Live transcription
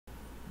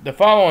The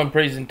following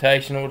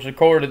presentation was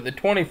recorded at the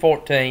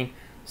 2014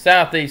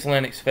 SouthEast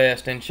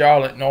LinuxFest in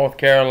Charlotte, North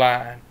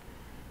Carolina.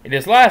 It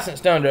is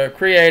licensed under a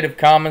Creative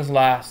Commons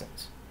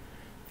license.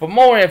 For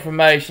more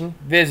information,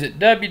 visit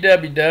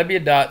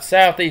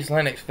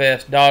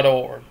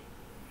www.southeastlinuxfest.org.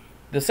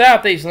 The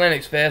SouthEast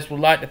LinuxFest would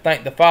like to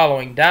thank the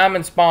following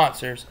diamond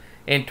sponsors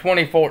in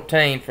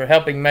 2014 for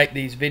helping make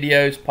these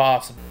videos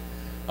possible.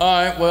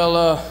 Alright,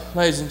 well,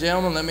 ladies and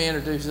gentlemen, let me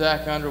introduce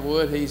Zach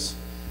Underwood. He's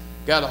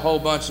got a whole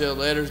bunch of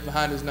letters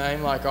behind his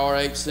name like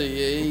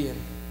RHCE and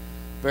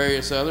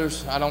various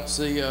others. I don't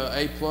see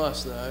A+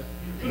 though.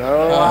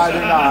 No, I do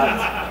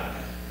not.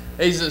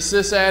 He's a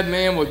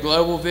sysadmin with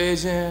Global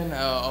Vision,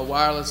 a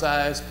wireless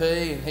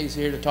ISP, and he's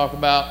here to talk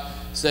about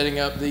setting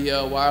up the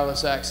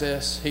wireless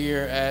access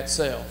here at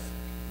SELF.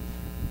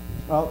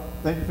 Well,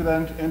 thank you for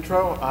that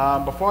intro.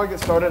 Before I get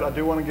started, I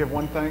do want to give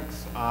one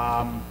thanks.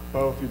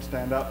 Bo, if you'd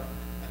stand up.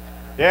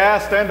 Yeah,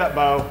 stand up,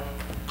 Bo.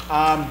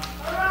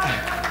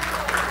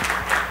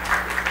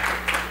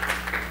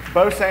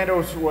 Bo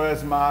Sanders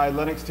was my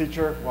Linux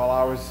teacher while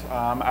I was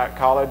at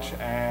college,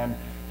 and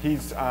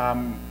he's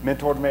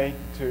mentored me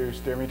to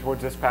steer me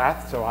towards this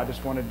path, so I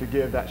just wanted to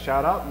give that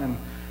shout out,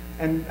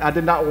 and I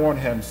did not warn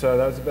him, so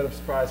that was a bit of a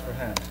surprise for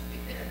him.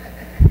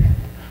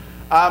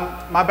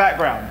 My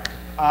background.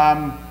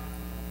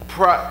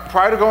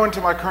 Prior to going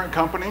to my current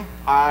company,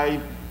 I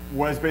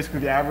was basically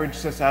the average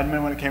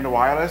sysadmin when it came to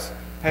wireless.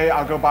 Hey,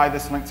 I'll go buy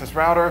this Linksys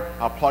router,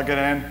 I'll plug it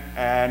in,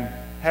 and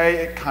hey,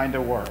 it kind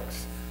of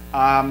works.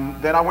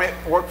 Then I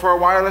worked for a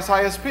wireless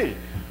ISP,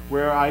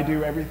 where I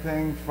do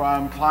everything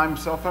from climb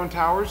cell phone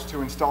towers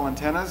to install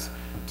antennas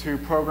to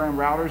program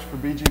routers for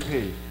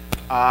BGP.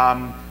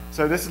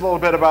 So this is a little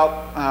bit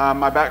about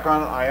my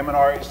background. I am an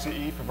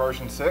RHCE for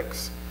version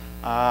 6.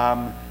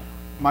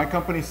 My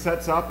company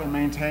sets up and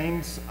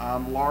maintains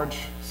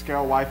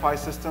large-scale Wi-Fi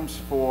systems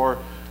for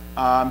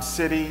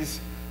cities,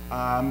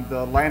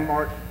 the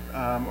landmark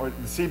or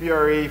the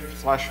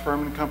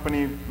CBRE/Furman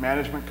Company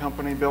management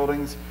company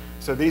buildings.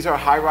 So these are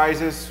high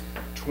rises,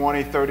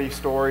 20, 30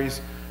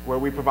 stories, where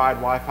we provide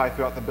Wi-Fi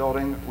throughout the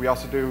building. We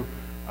also do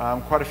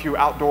quite a few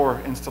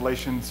outdoor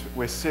installations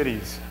with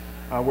cities,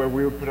 where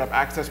we would put up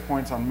access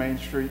points on main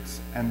streets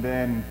and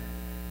then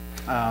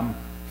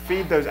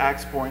feed those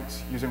access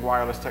points using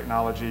wireless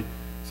technology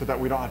so that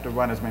we don't have to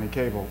run as many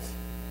cables.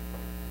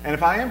 And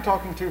if I am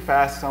talking too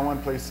fast,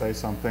 someone please say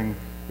something,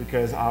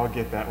 because I'll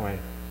get that way.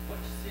 Which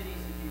cities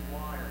have you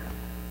wired?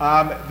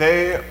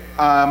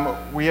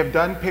 We have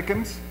done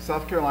Pickens,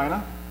 South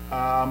Carolina.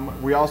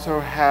 We also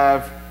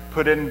have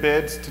put in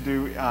bids to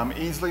do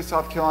Easley,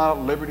 South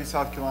Carolina, Liberty,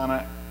 South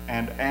Carolina,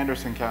 and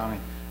Anderson County,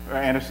 or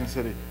Anderson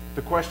City.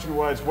 The question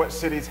was, what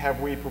cities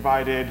have we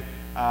provided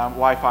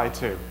Wi-Fi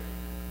to?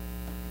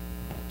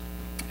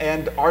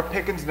 And our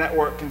Pickens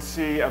network can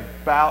see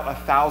about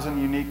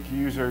 1,000 unique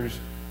users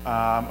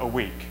a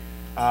week.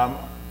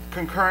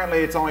 Concurrently,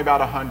 it's only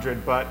about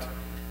 100, but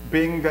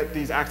being that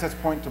these access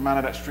points are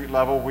mounted at street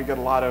level, we get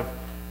a lot of,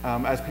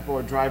 as people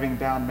are driving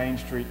down Main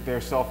Street, their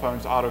cell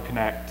phones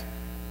auto-connect,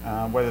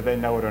 whether they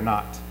know it or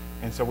not.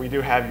 And so we do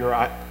have your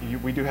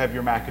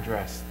MAC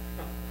address.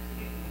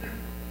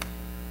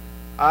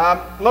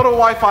 Little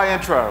Wi-Fi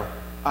intro,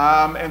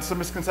 and some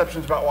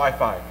misconceptions about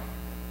Wi-Fi.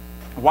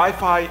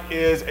 Wi-Fi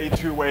is a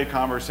two-way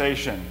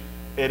conversation.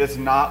 It is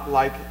not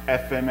like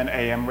FM and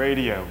AM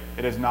radio.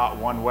 It is not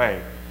one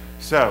way.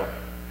 So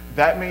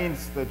that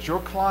means that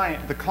your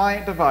client, the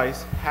client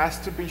device, has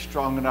to be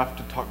strong enough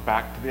to talk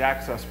back to the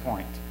access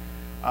point.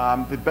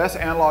 The best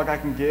analog I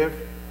can give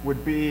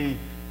would be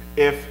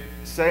if,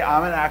 say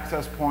I'm an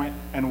access point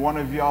and one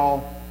of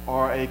y'all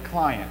are a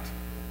client.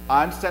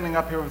 I'm standing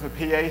up here with a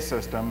PA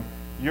system,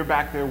 you're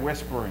back there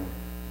whispering.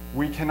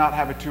 We cannot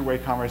have a two-way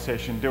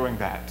conversation doing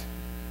that.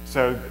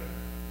 So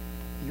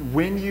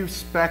when you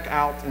spec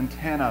out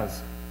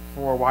antennas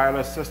for a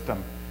wireless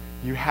system,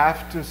 you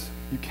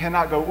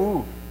cannot go,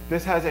 ooh,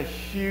 this has a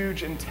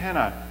huge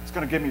antenna. It's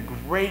going to give me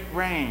great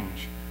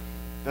range.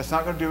 That's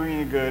not going to do you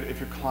any good if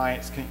your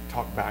clients can't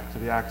talk back to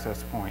the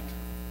access point.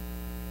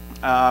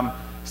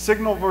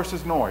 Signal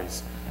versus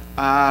noise.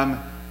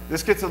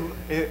 This gets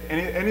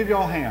any of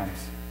y'all hams?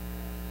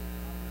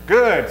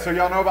 Good. So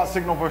y'all know about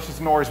signal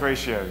versus noise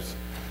ratios.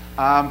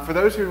 For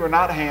those who are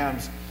not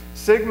hams,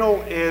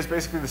 signal is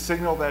basically the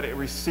signal that it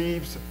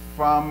receives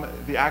from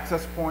the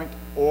access point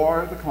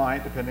or the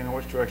client, depending on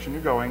which direction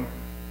you're going.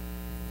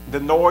 The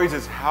noise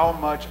is how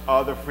much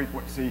other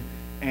frequency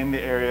in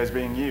the area is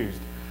being used.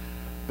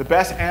 The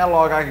best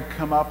analog I could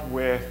come up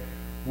with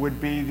would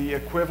be the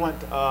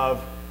equivalent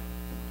of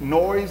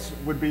noise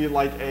would be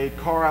like a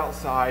car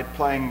outside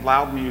playing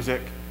loud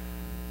music.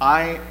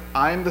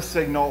 I'm the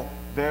signal.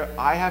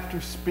 I have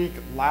to speak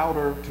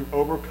louder to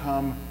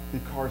overcome the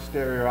car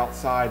stereo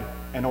outside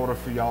in order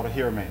for y'all to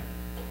hear me.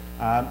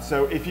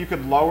 So if you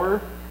could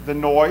lower the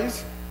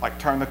noise, like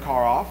turn the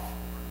car off,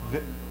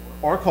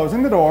 or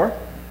closing the door,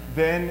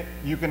 then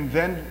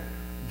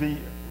the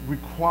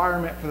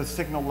requirement for the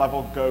signal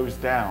level goes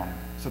down.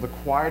 So the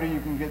quieter you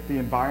can get the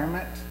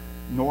environment,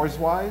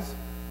 noise-wise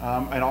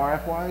and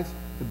RF-wise,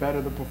 the better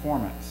the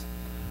performance.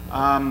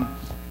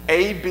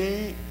 A,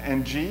 B,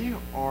 and G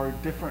are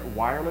different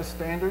wireless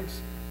standards.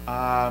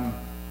 All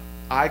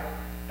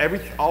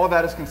of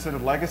that is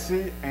considered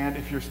legacy, and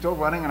if you're still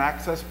running an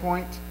access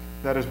point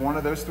that is one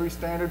of those three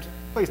standards,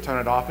 please turn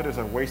it off. It is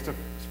a waste of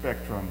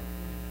spectrum.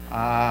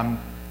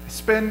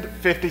 Spend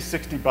 50,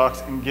 60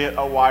 bucks and get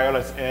a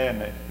wireless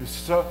in.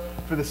 So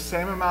for the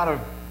same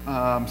amount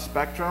of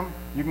spectrum,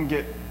 you can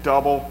get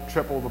double,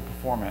 triple the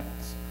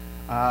performance.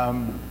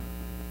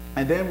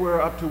 And then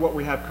we're up to what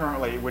we have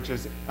currently, which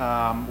is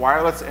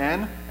wireless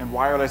N and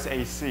wireless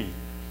AC.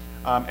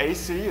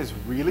 AC is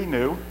really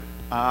new.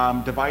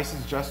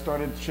 Devices just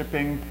started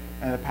shipping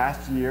in the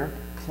past year.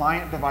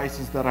 Client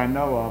devices that I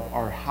know of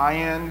are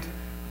high-end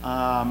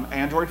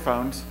Android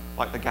phones,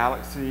 like the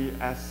Galaxy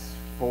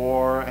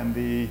S4 and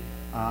the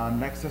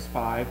Nexus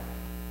 5.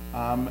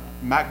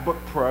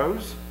 MacBook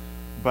Pros,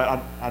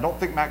 but I don't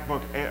think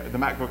the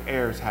MacBook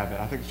Airs have it.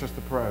 I think it's just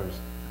the Pros.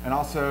 And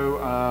also,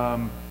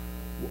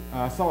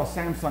 I saw a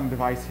Samsung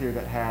device here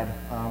that had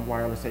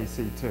wireless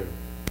AC too.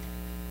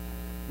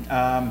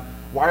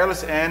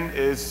 Wireless N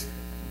is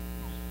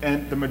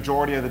in the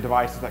majority of the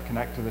devices that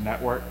connect to the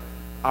network.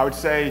 I would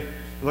say,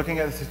 looking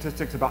at the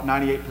statistics, about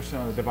 98%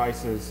 of the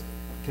devices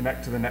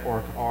connect to the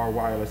network are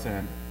wireless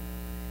N.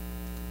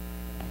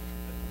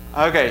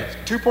 Okay,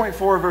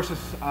 2.4 versus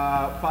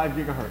 5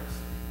 gigahertz.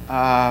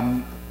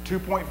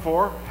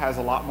 2.4 has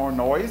a lot more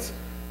noise.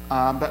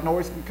 That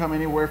noise can come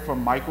anywhere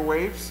from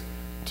microwaves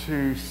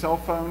to cell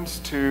phones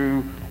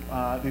to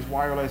these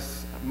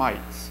wireless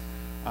mics.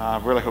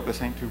 Really hope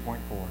this ain't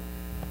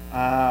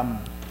 2.4.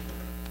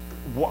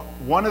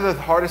 One of the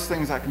hardest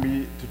things that can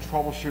be to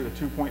troubleshoot a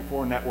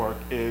 2.4 network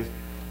is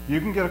you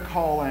can get a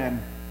call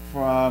in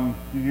from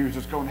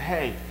users going,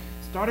 hey,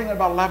 starting at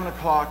about 11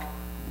 o'clock,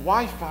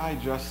 Wi-Fi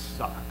just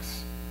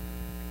sucks.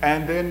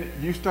 And then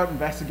you start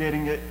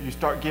investigating it, you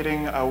start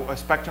getting a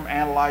spectrum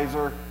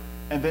analyzer,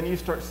 and then you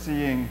start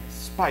seeing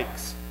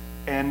spikes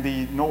in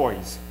the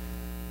noise.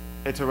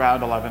 It's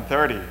around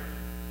 11:30.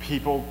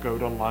 People go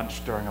to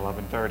lunch during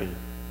 11:30.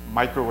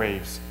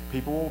 Microwaves.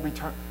 People will be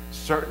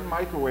certain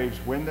microwaves,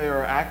 when they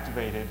are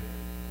activated,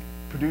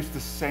 produce the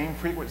same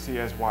frequency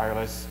as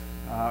wireless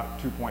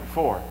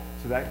 2.4.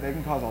 So that they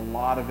can cause a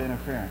lot of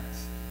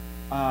interference.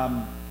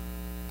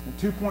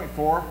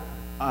 2.4,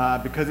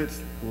 because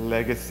it's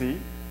legacy,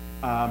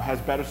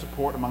 has better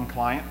support among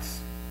clients.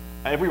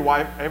 Every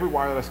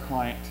wireless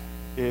client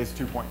is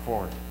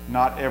 2.4.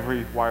 Not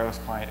every wireless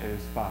client is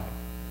 5.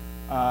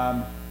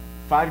 5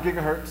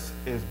 gigahertz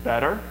is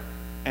better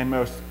in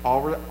most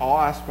all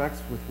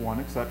aspects, with one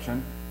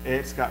exception.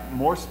 It's got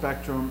more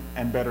spectrum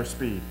and better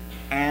speed,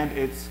 and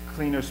it's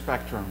cleaner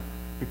spectrum.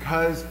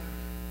 Because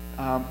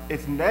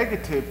its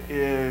negative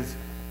is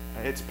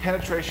its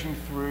penetration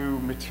through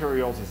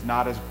materials is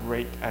not as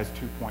great as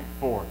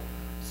 2.4.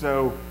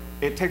 So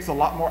it takes a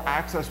lot more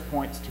access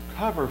points to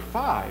cover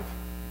 5.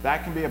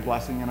 That can be a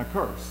blessing and a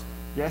curse.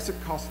 Yes, it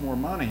costs more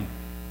money,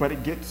 but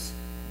it gets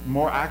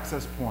more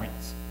access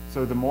points.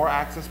 So the more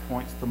access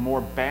points, the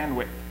more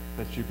bandwidth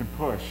that you can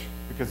push,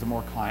 because the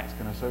more clients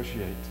can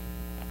associate.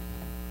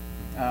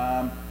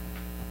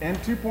 In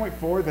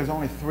 2.4, there's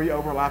only 3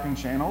 overlapping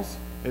channels.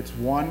 It's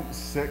 1,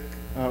 6,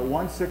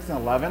 and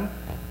 11.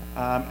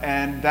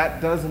 And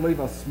that does leave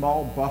a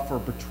small buffer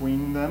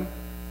between them.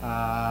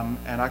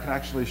 And I can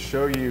actually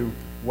show you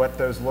what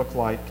those look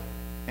like.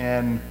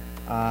 And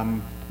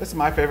this is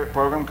my favorite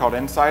program called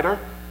Insider.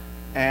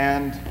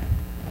 And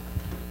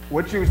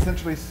what you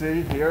essentially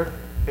see here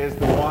is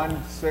the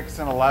 1, 6,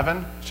 and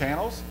 11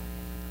 channels.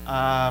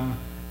 And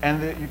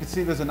you can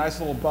see there's a nice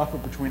little buffer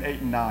between 8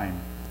 and 9.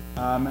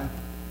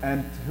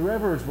 And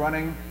whoever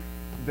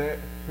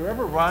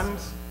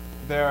runs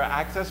their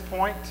access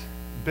point,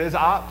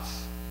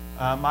 BizOps,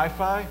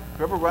 MiFi,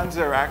 whoever runs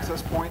their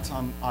access points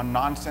on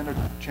non-standard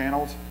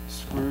channels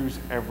screws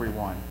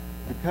everyone.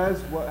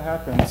 Because what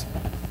happens,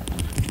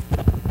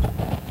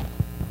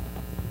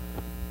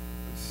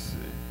 let's see,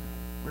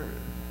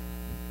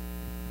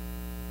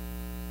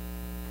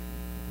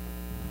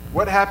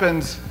 what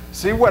happens,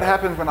 see what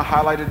happens when I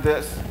highlighted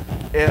this?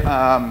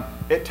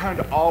 It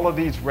turned all of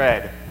these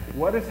red.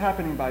 What is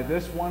happening by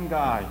this one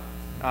guy?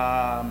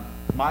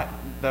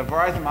 The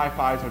Verizon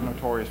MiFis are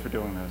notorious for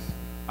doing this.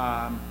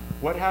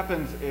 What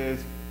happens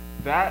is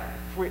that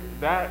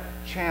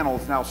channel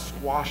is now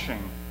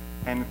squashing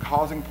and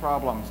causing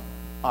problems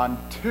on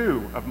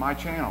 2 of my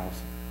channels,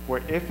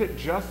 where if it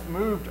just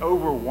moved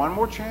over one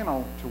more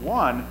channel to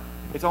 1,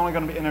 it's only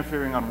going to be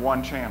interfering on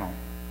 1 channel,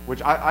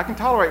 which I can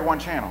tolerate 1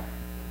 channel,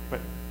 but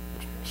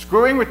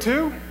screwing with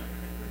 2,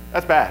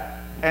 that's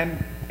bad.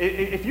 And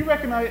if you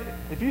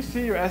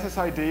see your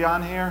SSID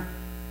on here,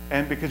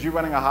 and because you're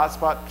running a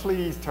hotspot,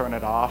 please turn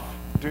it off.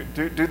 Do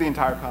the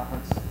entire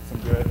conference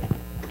some good.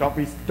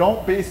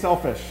 Don't be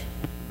selfish.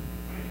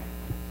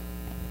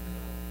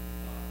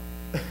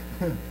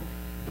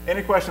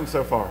 Any questions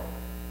so far?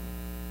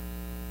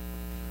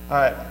 All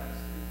right.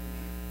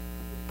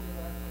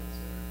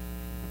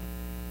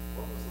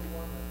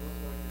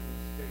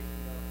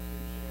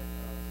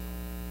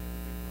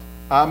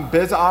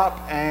 BizOp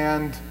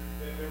and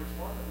There was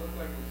one that looked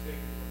like it was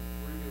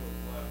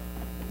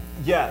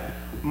Yeah,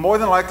 more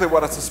than likely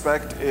what I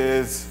suspect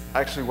is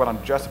actually what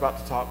I'm just about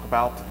to talk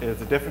about is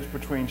the difference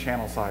between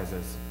channel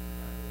sizes.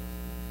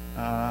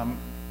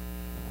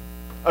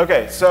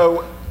 Okay,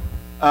 so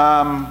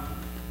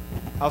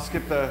I'll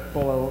skip the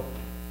below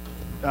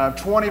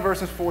 20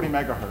 versus 40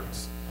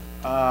 megahertz.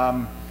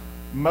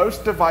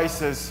 Most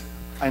devices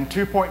in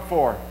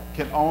 2.4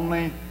 can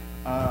only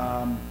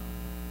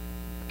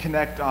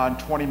connect on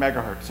 20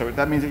 megahertz. So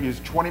that means it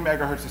uses 20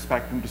 megahertz of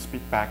spectrum to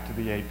speak back to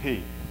the AP.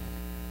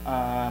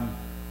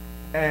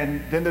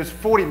 And then there's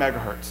 40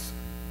 megahertz,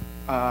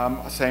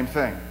 same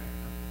thing.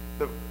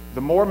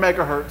 The more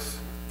megahertz,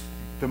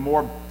 the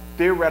more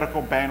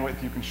theoretical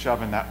bandwidth you can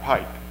shove in that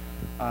pipe.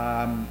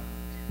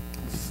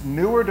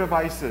 Newer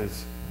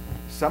devices,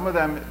 some of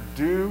them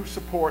do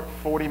support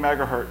 40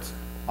 megahertz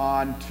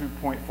on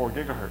 2.4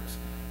 gigahertz.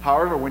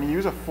 However, when you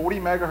use a 40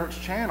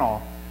 megahertz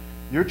channel,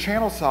 your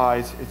channel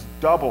size is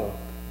double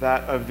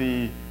that of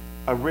the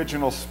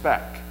original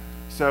spec.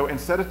 So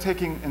instead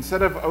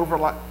of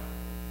overlap,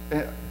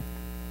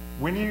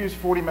 when you use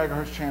 40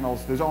 megahertz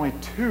channels, there's only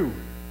 2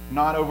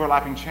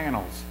 non-overlapping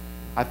channels.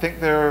 I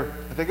think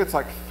it's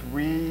like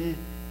 3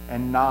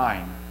 and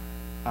 9.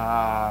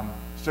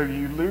 So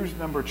you lose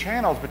number of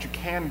channels, but you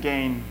can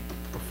gain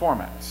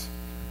performance.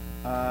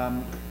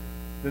 The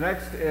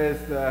next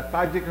is the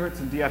 5 gigahertz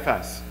and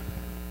DFS.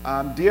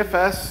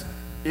 DFS,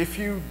 if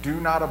you do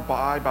not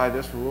abide by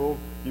this rule,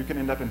 you can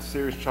end up in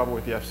serious trouble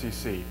with the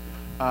FCC.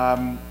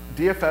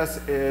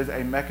 DFS is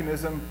a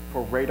mechanism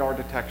for radar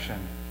detection.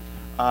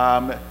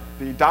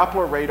 The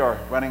Doppler radar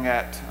running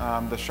at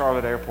the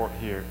Charlotte airport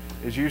here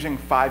is using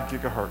 5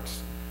 gigahertz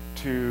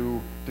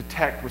to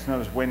detect what's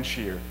known as wind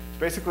shear. It's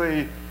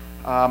basically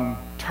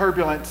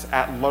turbulence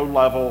at low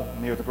level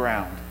near the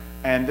ground.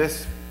 And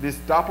this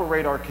Doppler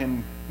radar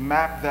can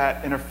map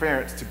that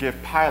interference to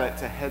give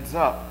pilots a heads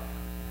up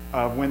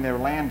when they're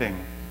landing.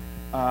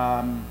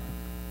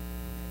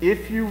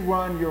 If you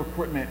run your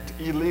equipment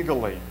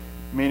illegally,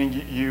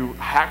 meaning you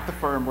hack the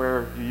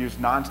firmware, you use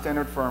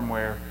non-standard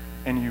firmware,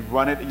 and you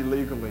run it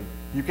illegally,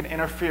 you can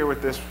interfere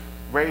with this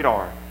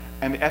radar.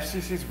 And the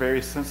FCC is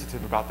very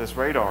sensitive about this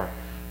radar.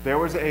 There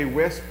was a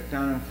WISP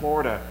down in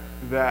Florida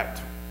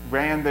that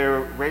ran their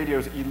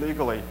radios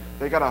illegally.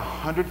 They got a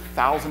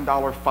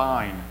 $100,000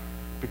 fine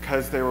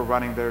because they were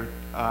running their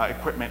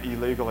equipment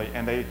illegally,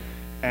 and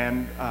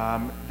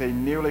they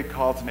nearly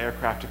caused an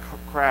aircraft to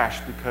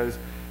crash because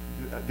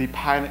the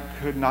pilot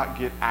could not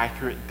get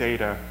accurate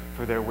data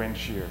for their wind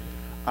shear.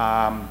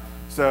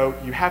 So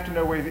you have to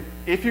know where,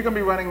 if you're going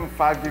to be running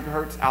 5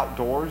 gigahertz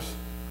outdoors,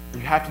 you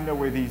have to know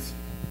where these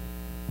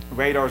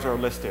radars are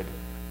listed.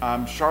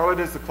 Charlotte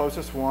is the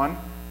closest one.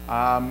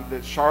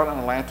 Charlotte and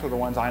Atlanta are the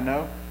ones I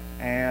know.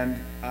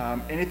 And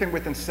anything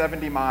within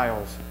 70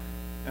 miles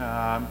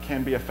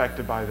can be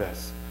affected by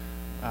this.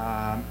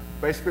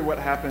 Basically what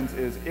happens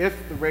is if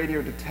the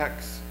radio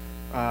detects,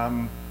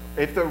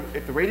 if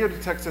the radio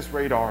detects this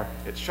radar,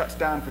 it shuts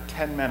down for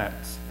 10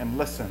 minutes and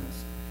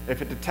listens.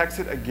 If it detects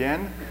it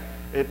again,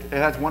 it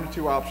has 1 of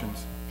 2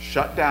 options.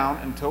 Shut down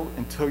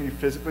until you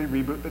physically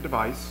reboot the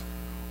device,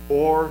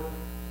 or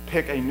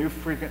pick a new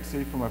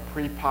frequency from a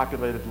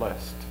pre-populated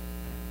list.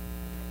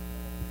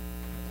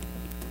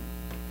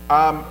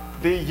 The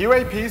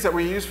UAPs that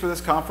we use for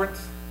this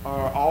conference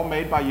are all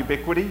made by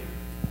Ubiquiti.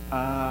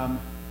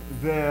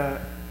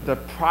 The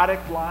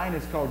product line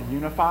is called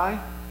Wifi,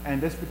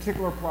 and this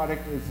particular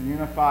product is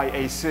Wifi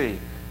AC.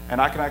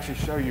 And I can actually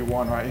show you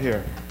one right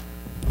here.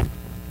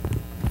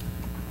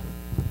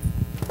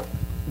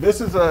 This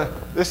is the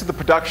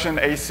production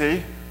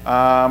AC.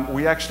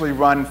 We actually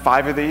run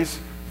 5 of these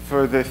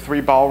for the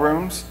 3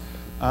 ballrooms.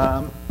 They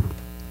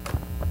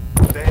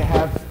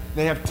have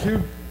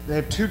 2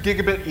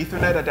 gigabit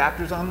Ethernet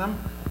adapters on them.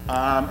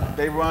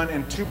 They run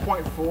in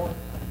 2.4.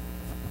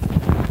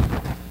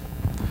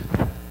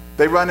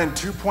 They run in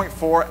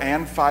 2.4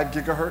 and 5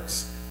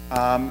 gigahertz.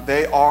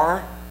 They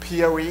are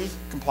PoE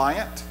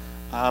compliant,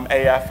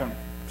 AF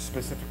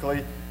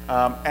specifically,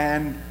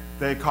 and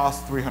they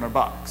cost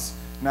 $300.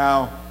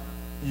 Now,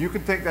 you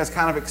can think that's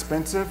kind of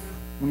expensive.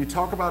 When you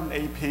talk about an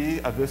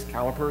AP of this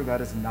caliber, that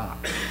is not.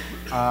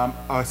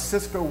 A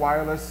Cisco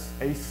wireless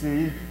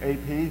AC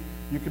AP,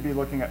 you could be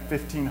looking at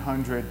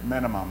 $1,500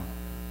 minimum.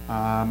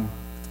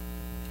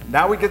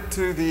 Now we get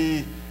to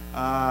the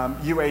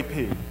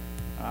UAP.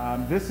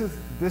 This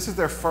is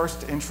their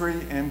first entry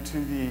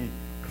into the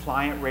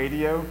client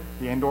radio,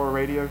 the indoor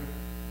radio.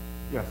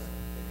 Yes?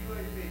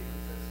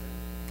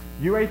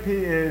 UAP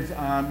is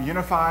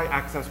Unified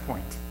Access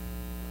Point.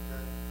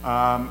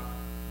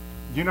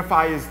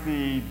 Unifi is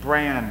the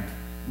brand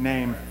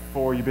name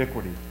for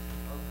Ubiquiti.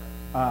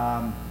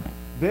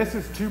 This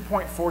is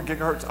 2.4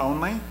 gigahertz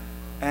only,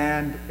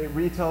 and it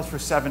retails for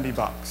 $70.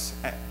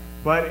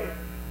 But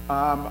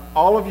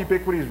all of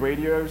Ubiquiti's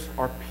radios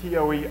are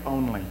PoE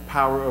only,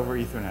 power over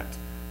Ethernet.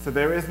 So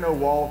there's no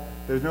wall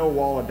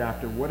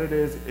adapter. What it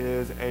is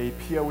a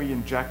PoE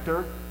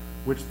injector,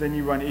 which then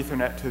you run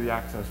Ethernet to the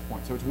access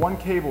point. So it's one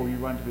cable you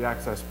run to the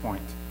access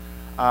point.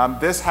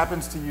 This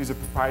happens to use a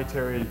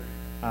proprietary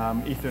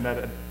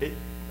Ethernet, a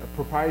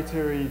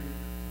proprietary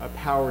a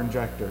power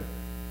injector.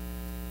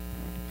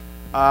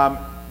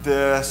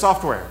 The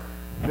software.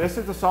 This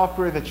is the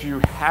software that you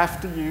have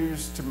to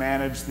use to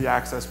manage the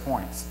access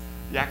points.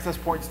 The access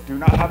points do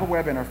not have a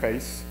web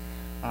interface,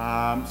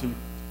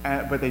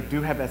 but they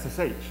do have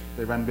SSH.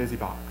 They run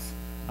BusyBox.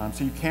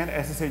 So you can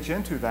SSH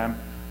into them,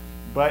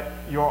 but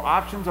your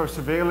options are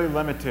severely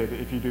limited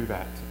if you do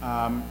that,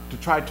 to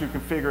try to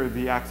configure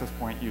the access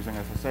point using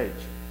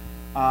SSH.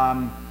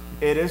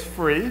 It is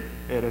free.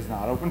 It is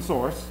not open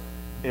source.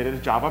 It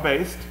is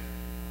Java-based.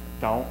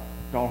 Don't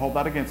hold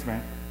that against me.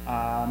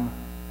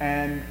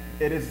 And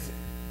it is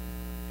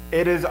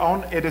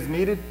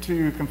needed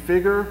to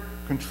configure,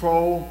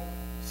 control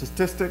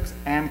statistics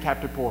and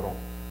captive portal.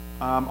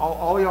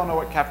 All y'all know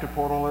what captive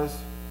portal is?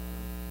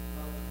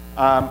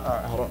 All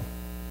right, hold on.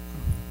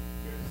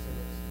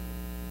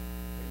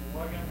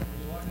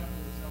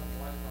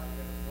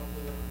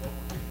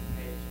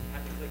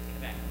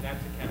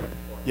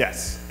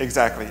 Yes,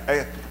 exactly.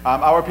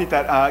 I'll repeat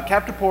that.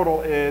 Captive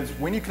portal is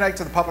when you connect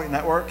to the public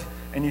network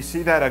and you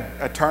see that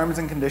a terms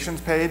and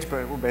conditions page,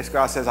 but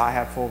basically it says I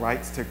have full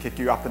rights to kick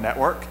you off the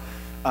network.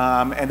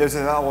 And there's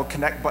a little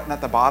connect button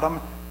at the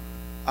bottom.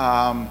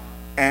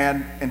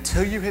 And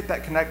until you hit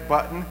that connect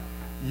button,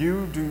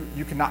 you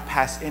cannot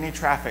pass any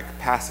traffic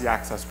past the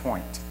access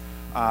point.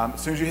 As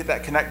soon as you hit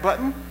that connect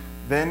button,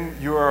 then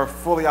you are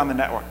fully on the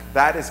network.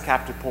 That is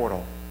captive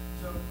portal.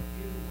 So when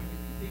you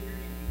configure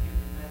it, you get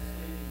the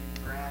message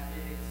and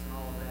graphics and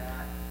all of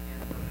that,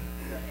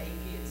 and the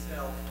AP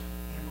itself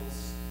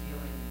handles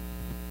dealing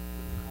with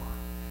the client.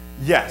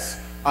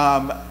 Yes.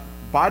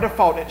 By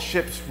default, it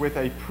ships with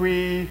a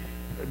pretty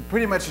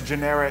much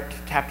generic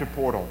captive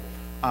portal.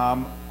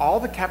 All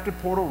the captive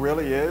portal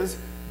really is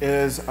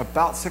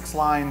about 6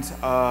 lines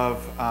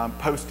of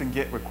post and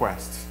get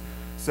requests.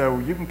 So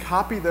you can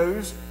copy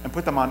those and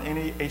put them on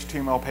any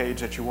HTML page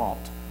that you want.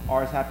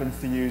 Ours happens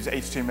to use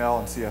HTML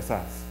and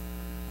CSS.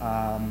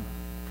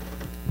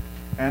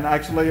 And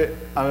actually,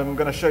 I'm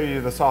going to show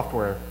you the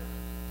software.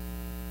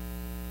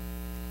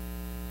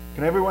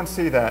 Can everyone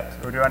see that,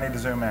 or do I need to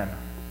zoom in?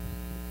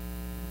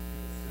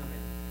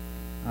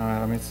 All right,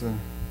 let me see.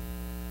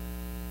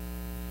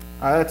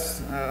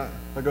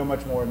 I'll go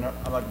much more.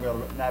 I'd like to be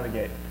able to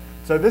navigate.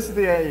 So this is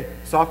the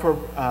software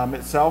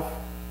itself.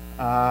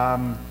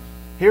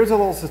 Here's a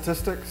little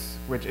statistics,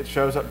 which it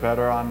shows up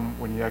better on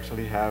when you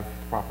actually have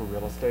proper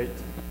real estate.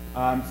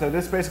 So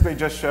this basically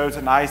just shows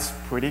a nice,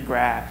 pretty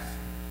graph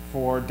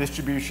for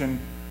distribution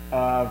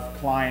of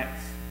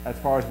clients as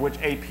far as which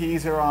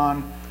APs are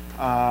on,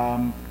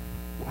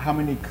 how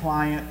many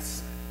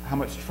clients, how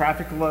much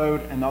traffic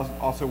load, and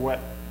also what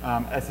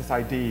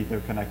SSID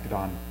they're connected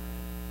on.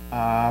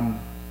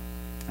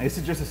 This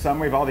is just a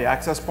summary of all the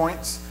access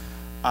points.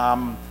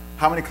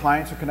 How many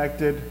clients are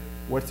connected,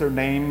 what's their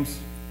names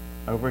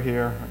over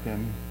here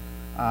again.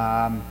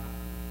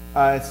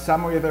 A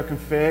summary of their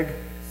config,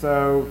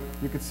 so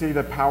you can see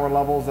the power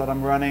levels that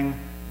I'm running,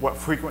 what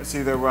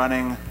frequency they're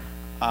running,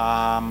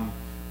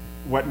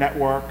 what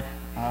network,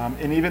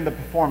 and even the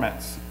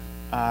performance.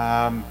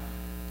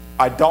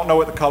 I don't know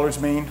what the colors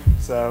mean,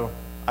 so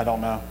I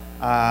don't know.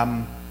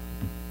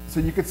 So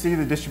you could see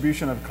the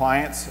distribution of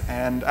clients,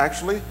 and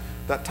actually,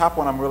 that top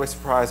one, I'm really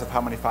surprised of how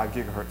many 5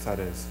 gigahertz that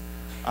is.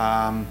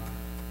 And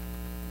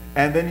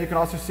then you can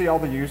also see all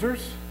the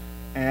users,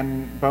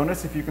 and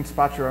bonus if you can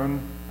spot your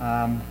own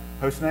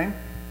host name.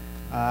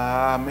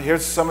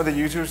 Here's some of the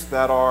users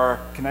that are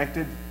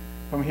connected.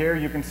 From here,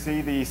 you can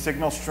see the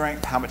signal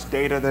strength, how much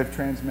data they've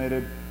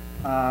transmitted.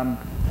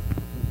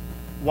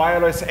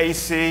 Wireless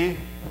AC,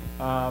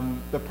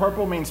 the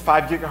purple means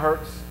 5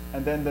 gigahertz,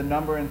 and then the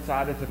number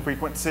inside is the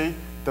frequency.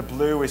 The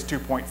blue is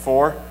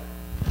 2.4.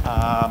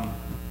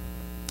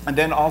 And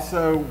then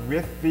also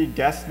with the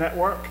guest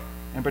network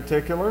in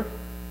particular,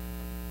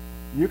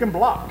 you can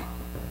block.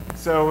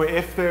 So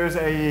if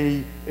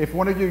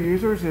one of your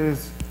users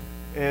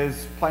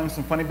is playing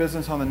some funny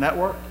business on the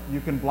network, you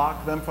can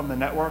block them from the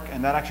network,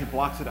 and that actually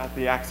blocks it at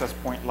the access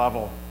point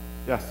level.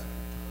 Yes?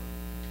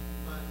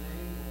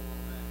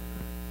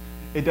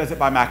 It does it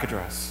by MAC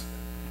address.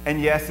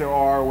 And yes, there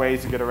are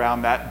ways to get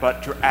around that,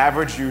 but your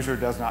average user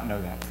does not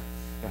know that.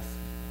 Yes?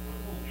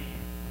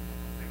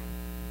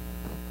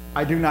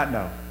 I do not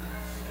know.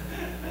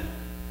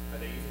 Are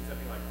they using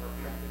something like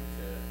Perfect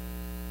to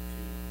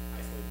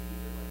isolate the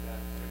user like that?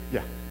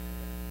 Yeah.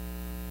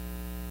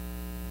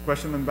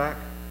 Question in the back?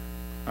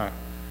 All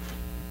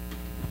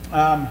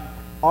right.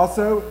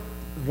 Also,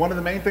 one of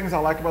the main things I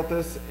like about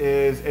this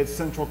is its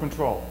central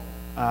control.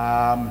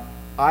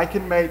 I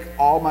can make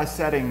all my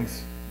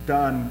settings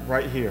done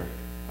right here.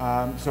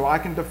 So I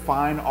can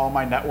define all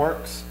my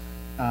networks,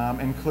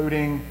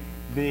 including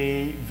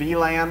the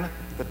VLAN,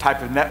 the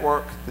type of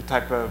network, the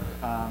type of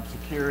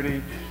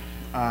security.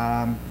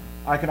 I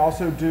can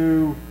also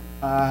do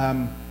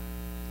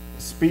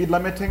speed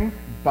limiting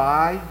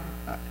by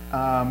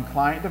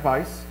client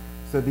device.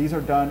 So these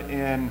are done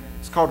in,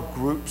 it's called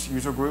groups,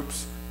 user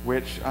groups,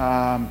 which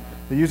the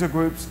user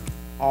groups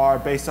are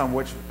based on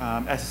which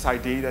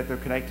SSID that they're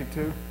connected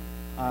to.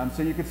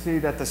 So you can see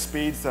that the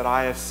speeds that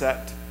I have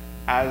set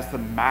as the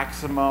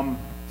maximum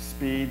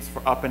speeds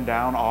for up and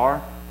down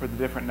are for the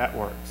different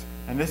networks.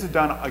 And this is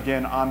done,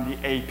 again, on the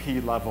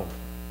AP level.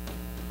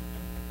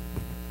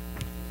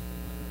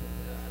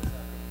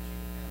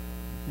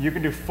 You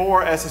can do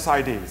 4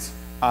 SSIDs,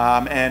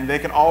 and they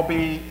can all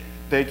be,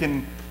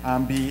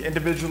 be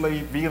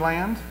individually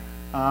VLANed,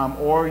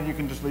 or you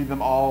can just leave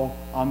them all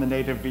on the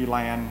native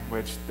VLAN,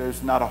 which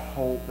there's not a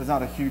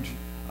huge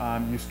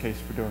use case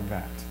for doing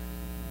that.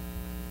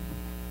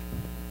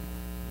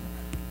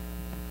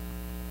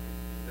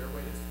 Is there a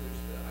way to switch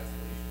the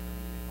isolation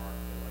from using ARC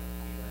to like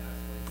VLAN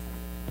isolation?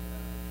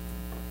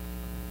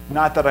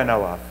 Not that I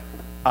know of.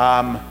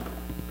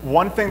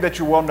 One thing that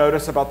you will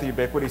notice about the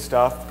Ubiquiti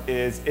stuff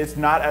is it's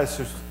not as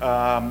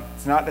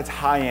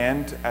high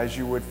end as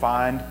you would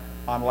find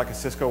on like a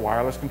Cisco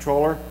wireless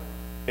controller.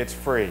 It's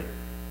free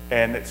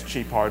and it's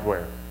cheap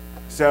hardware.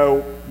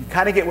 So you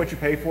kind of get what you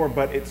pay for,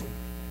 but it's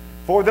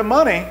for the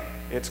money,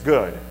 it's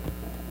good.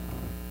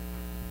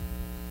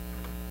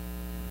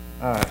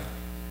 All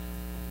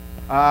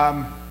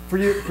right. For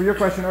your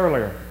question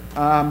earlier,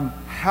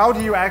 how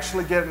do you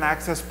actually get an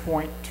access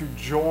point to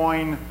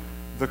join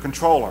the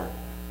controller?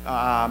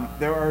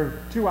 There are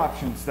 2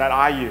 options that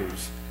I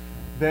use.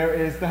 There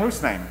is the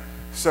host name.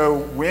 So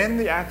when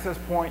the access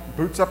point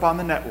boots up on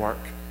the network,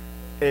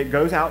 it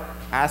goes out,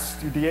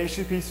 asks your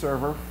DHCP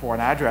server for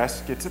an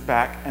address, gets it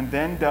back, and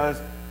then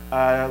does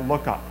a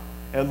lookup.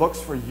 It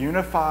looks for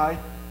unify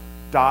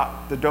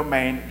dot the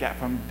domain get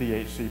from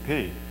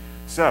DHCP.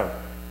 So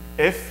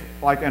if,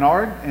 like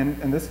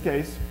in this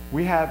case,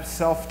 we have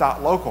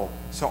self.local.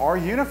 So our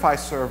unify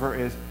server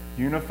is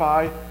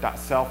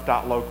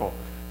unify.self.local.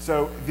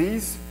 So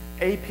these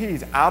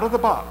APs out of the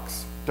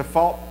box,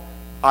 default,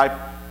 I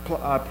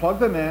plug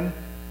them in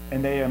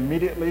and they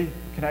immediately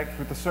connect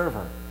with the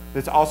server.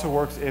 This also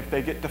works if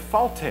they get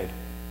defaulted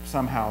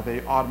somehow,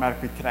 they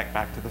automatically connect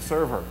back to the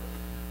server.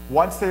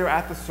 Once they are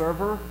at the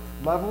server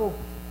level,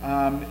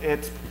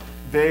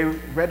 they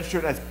register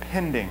it as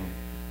pending.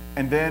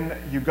 And then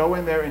you go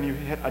in there and you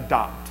hit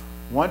adopt.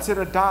 Once it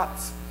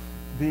adopts,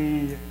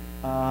 it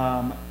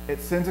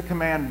sends a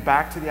command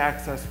back to the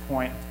access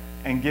point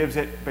and gives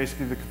it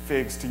basically the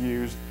configs to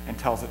use and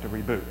tells it to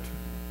reboot.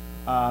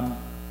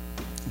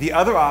 The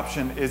other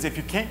option is if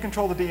you can't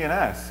control the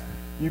DNS,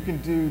 you can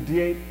do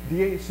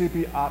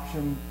DHCP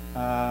option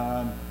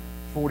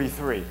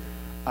 43.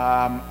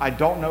 I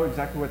don't know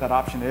exactly what that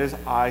option is.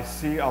 I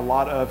see a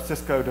lot of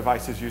Cisco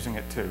devices using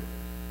it too.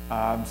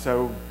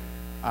 The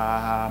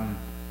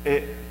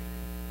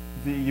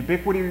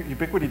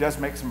Ubiquiti does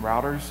make some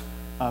routers.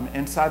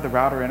 Inside the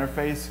router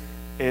interface,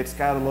 it's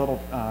got a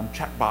little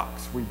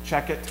checkbox. We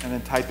check it and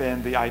then type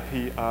in the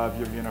IP of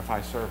your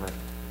Unify server.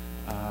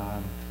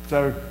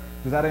 So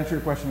does that answer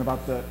your question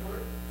about the?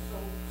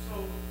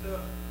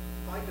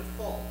 By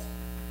default,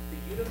 the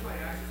Unify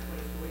access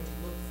point is going to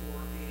look for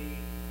a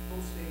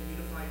hostname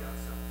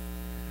unify.self.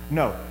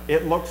 No,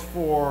 it looks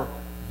for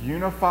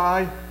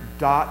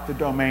unify.the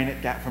domain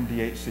it got from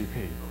DHCP.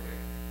 Okay,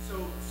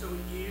 so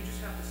you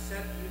just have to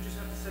set a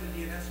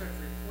DNS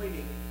directory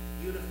pointing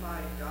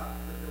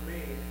unify.the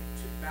domain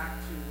back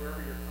to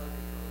wherever your cloud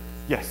controller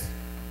is. Yes.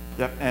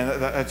 Yep.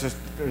 And that's just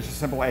there's a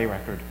simple A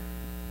record.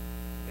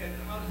 And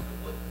how does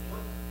what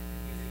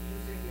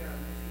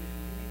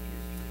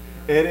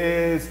is It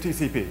is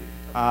TCP.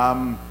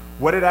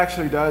 What it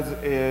actually does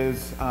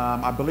is,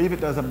 I believe it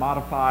does a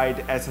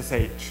modified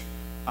SSH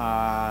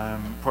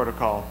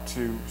protocol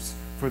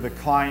for the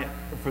client,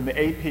 for the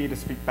AP to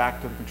speak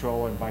back to the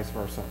controller and vice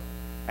versa.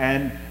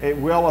 And it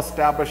will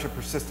establish a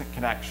persistent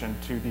connection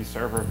to the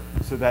server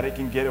so that it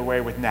can get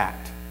away with NAT.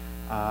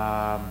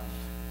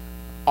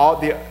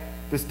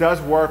 This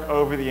does work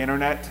over the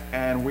internet,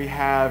 and we've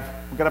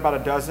got about a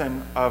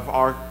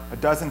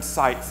dozen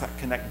sites that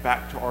connect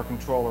back to our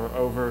controller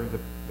over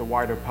the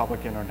wider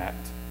public internet.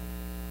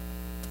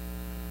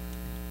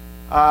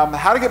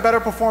 How to get better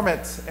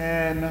performance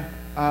in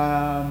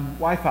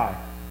Wi-Fi?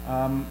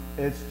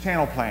 It's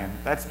channel plan.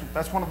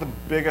 That's one of the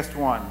biggest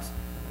ones.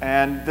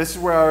 And this is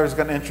where I was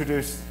going to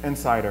introduce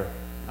Insider.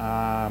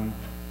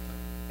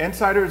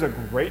 Insider is a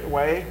great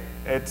way.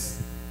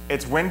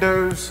 It's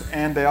Windows,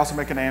 and they also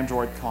make an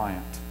Android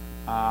client.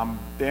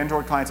 The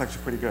Android client's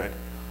actually pretty good.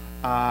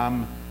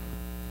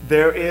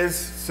 There is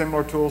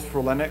similar tools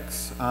for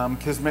Linux.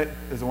 Kismet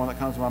is the one that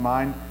comes to my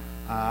mind,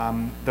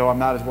 though I'm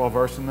not as well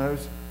versed in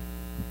those.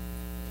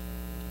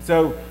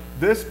 So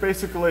this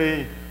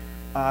basically,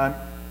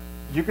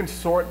 you can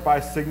sort by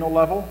signal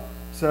level.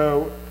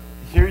 So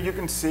here you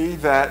can see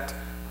that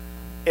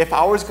if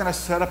I was going to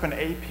set up an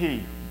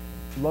AP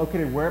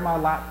located where my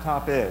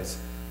laptop is,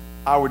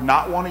 I would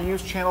not want to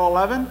use channel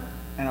 11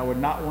 and I would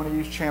not want to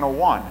use channel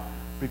 1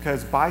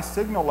 because by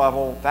signal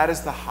level, that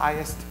is the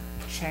highest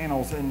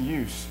channels in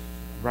use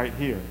right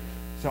here.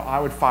 So I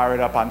would fire it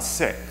up on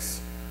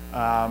 6.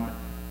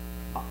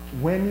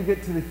 When you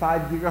get to the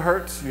 5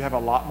 gigahertz, you have a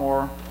lot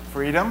more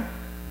freedom,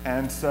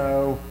 and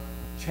so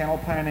channel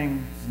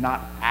planning is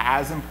not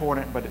as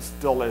important, but it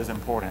still is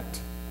important.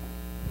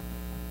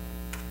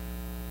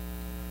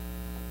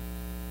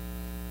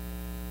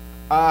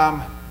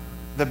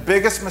 The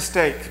biggest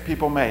mistake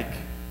people make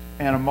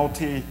in a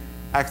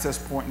multi-access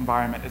point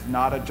environment is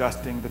not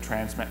adjusting the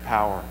transmit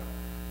power.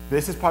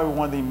 This is probably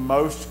one of the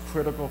most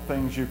critical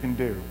things you can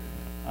do.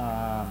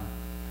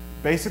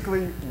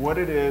 Basically, what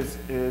it is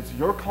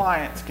your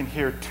clients can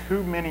hear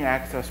too many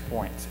access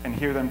points and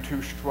hear them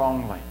too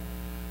strongly.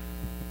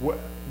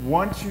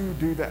 Once you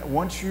do that,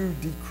 once you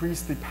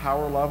decrease the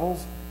power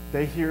levels,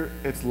 they hear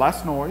it's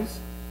less noise,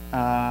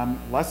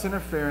 less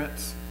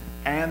interference,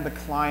 and the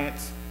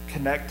clients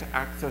connect to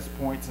access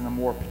points in a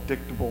more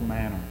predictable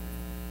manner.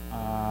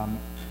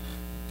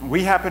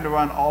 We happen to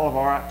run all of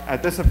our,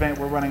 at this event,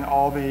 we're running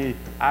all the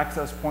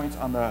access points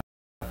on the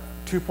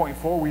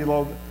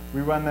 2.4.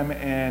 We run them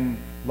in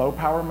low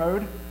power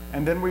mode,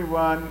 and then we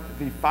run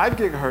the 5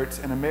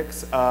 gigahertz in a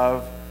mix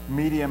of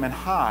medium and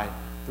high.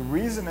 The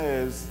reason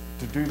is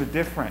to do the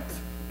difference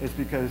is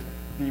because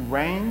the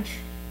range,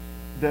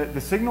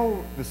 the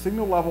signal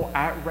level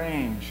at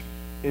range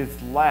is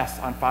less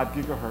on 5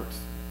 gigahertz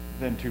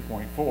than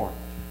 2.4.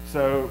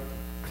 So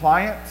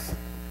clients,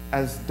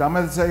 as dumb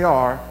as they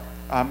are,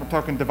 I'm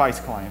talking device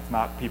clients,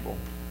 not people.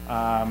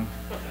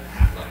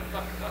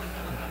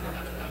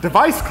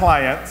 Device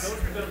clients,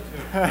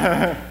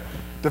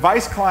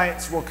 device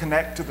clients will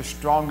connect to the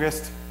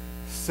strongest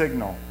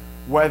signal,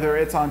 whether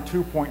it's on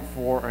 2.4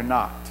 or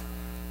not.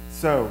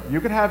 So you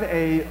could have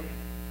a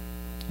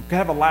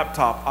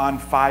laptop on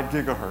 5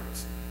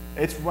 gigahertz.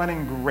 It's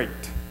running great.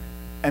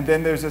 And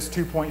then there's this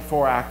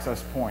 2.4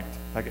 access point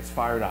that gets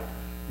fired up.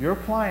 Your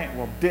client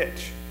will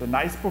ditch the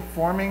nice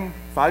performing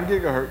 5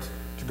 gigahertz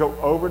to go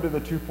over to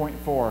the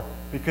 2.4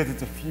 because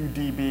it's a few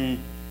dB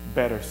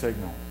better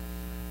signal.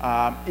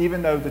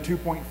 Even though the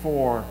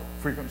 2.4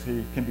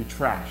 frequency can be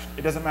trashed.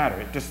 It doesn't matter,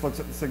 it just looks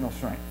at the signal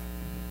strength.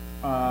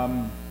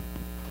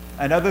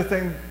 Another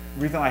thing,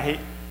 reason I hate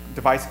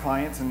device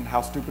clients and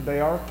how stupid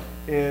they are,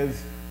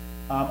 is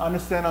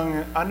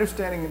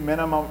understanding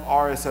minimum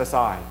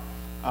RSSI.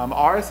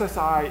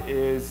 RSSI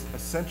is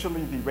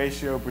essentially the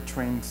ratio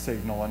between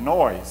signal and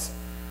noise.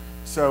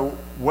 So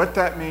what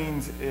that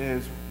means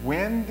is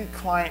when the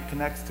client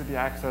connects to the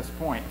access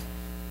point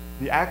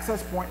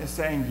is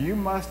saying you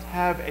must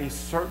have a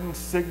certain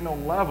signal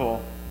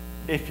level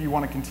if you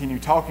want to continue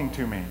talking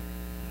to me.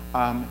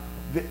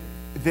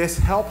 This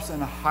helps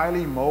in a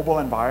highly mobile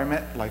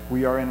environment like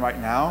we are in right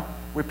now,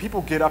 where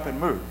people get up and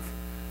move.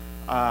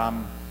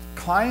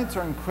 Clients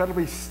are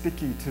incredibly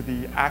sticky to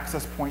the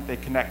access point they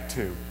connect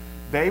to.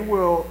 They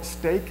will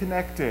stay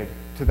connected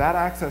to that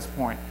access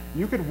point.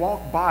 You could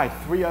walk by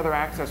 3 other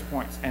access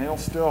points and it'll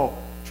still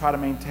try to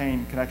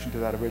maintain connection to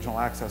that original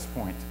access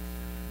point.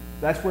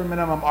 That's where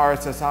minimum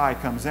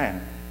RSSI comes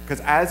in.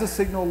 Because as the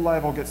signal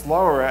level gets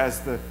lower, as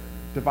the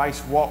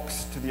device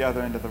walks to the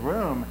other end of the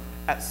room,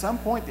 at some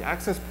point the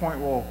access point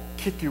will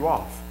kick you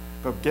off.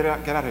 Go, get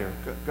out of here,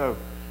 go.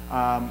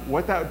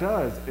 What that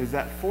does is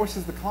that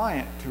forces the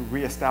client to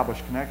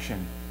reestablish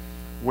connection.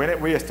 When it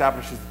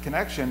reestablishes the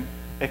connection,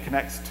 it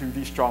connects to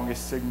the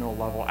strongest signal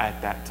level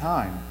at that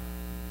time.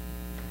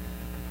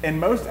 In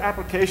most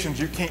applications,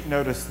 you can't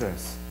notice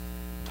this.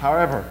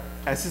 However,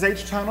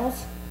 SSH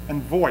tunnels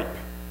and VoIP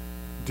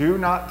do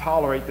not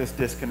tolerate this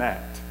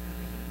disconnect.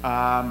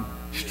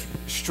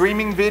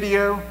 Streaming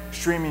video,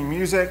 streaming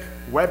music,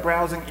 web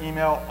browsing,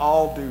 email,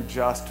 all do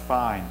just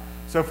fine.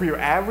 So for your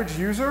average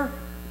user,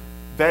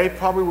 they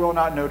probably will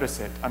not notice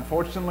it.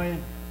 Unfortunately,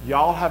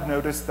 y'all have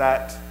noticed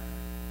that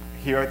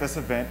here at this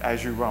event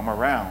as you roam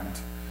around,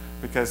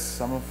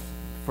 because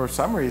for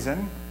some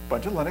reason, a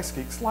bunch of Linux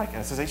geeks like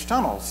SSH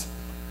tunnels.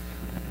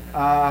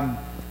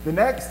 The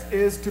next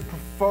is to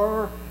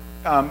prefer,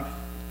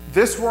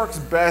 this works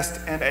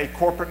best in a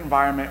corporate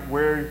environment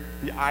where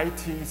the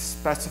IT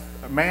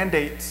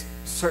mandates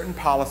certain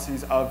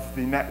policies of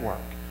the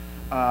network.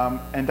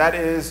 And that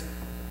is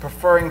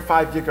preferring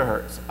 5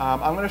 gigahertz.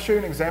 I'm going to show you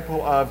an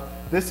example of,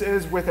 this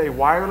is with a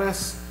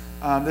wireless,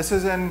 this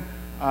is in,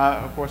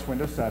 of course,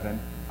 Windows 7,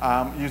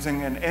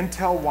 using an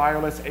Intel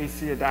wireless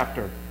AC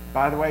adapter.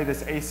 By the way,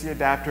 this AC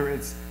adapter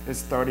is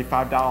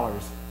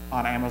 $35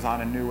 on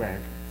Amazon and Newegg.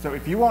 So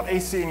if you want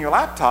AC in your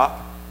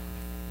laptop,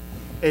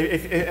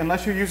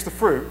 unless you use the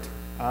fruit,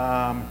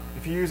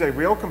 if you use a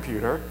real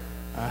computer,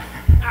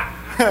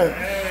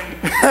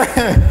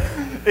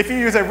 if you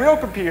use a real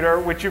computer,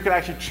 which you can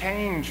actually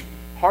change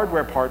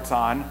hardware parts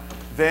on,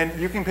 then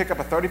you can pick up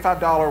a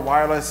 $35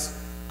 wireless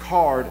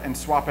card and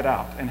swap it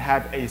out and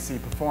have AC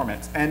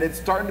performance. And it's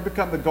starting to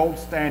become the gold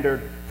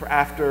standard for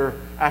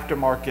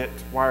aftermarket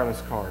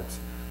wireless cards.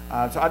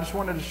 So I just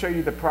wanted to show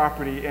you the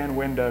property in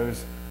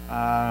Windows.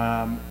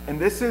 And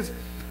this is,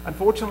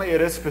 unfortunately,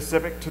 it is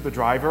specific to the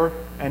driver.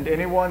 And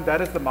anyone, that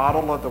is the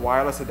model of the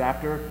wireless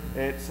adapter.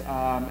 It's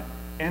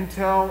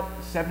Intel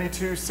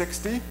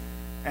 7260,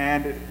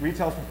 and it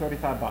retails for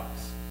 35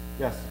 bucks.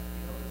 Yes?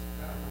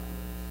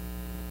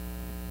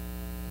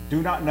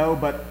 Do not know,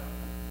 but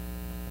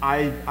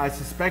I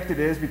suspect it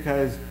is,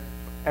 because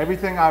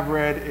everything I've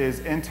read is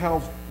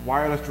Intel's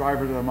wireless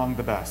drivers are among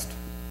the best. You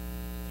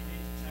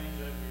need to change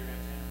over your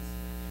antennas?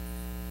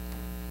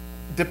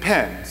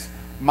 Depends.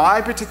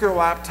 My particular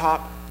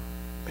laptop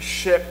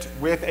shipped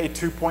with a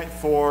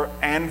 2.4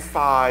 and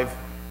 5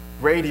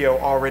 radio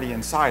already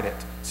inside it.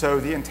 So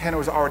the antenna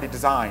was already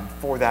designed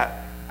for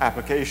that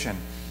application.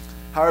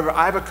 However,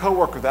 I have a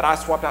coworker that I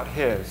swapped out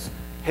his.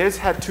 His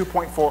had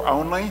 2.4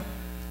 only,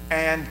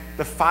 and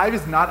the 5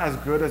 is not as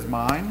good as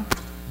mine,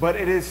 but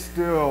it is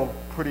still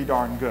pretty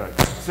darn good.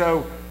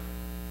 So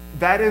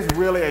that is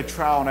really a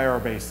trial and error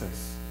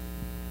basis.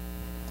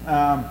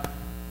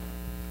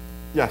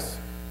 Yes?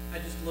 I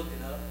just looked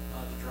it up.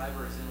 The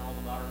driver is in all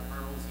the modern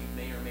kernels. You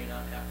may or may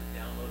not have to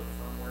download a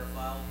firmware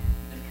file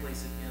and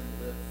place it in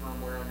the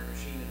firmware on your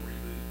machine and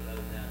reboot. But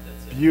other than that,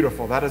 that's it.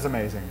 Beautiful. That is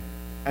amazing.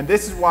 And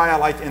this is why I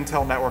like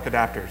Intel network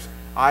adapters.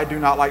 I do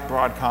not like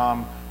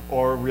Broadcom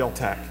or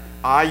Realtek.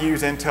 I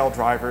use Intel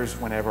drivers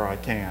whenever I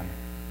can,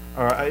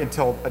 or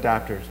Intel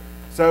adapters.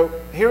 So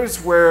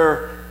here's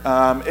where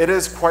it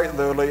is quite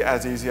literally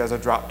as easy as a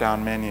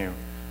drop-down menu.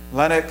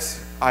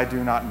 Linux, I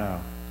do not know.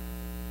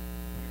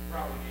 You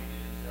probably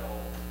need Intel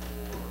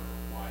or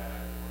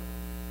Wi-Fi.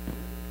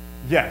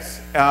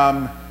 Yes.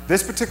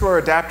 This particular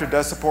adapter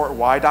does support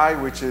Wi-Fi,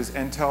 which is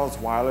Intel's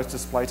wireless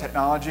display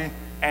technology,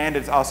 and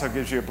it also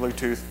gives you a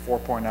Bluetooth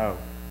 4.0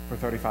 for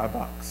 35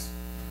 bucks.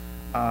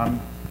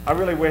 I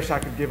really wish I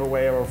could give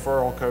away a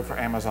referral code for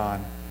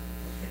Amazon.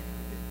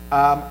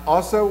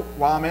 Also,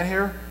 while I'm in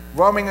here,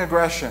 roaming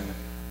aggression.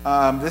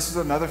 This is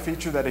another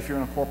feature that if you're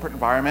in a corporate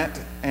environment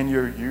and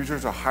your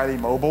users are highly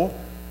mobile,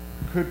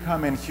 could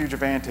come in huge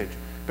advantage.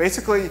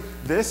 Basically,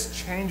 this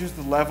changes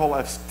the level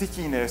of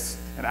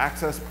stickiness an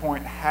access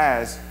point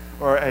has,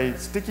 or a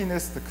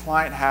stickiness the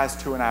client has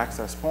to an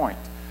access point.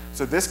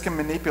 So this can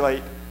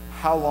manipulate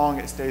how long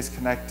it stays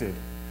connected.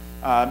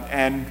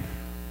 And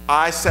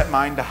I set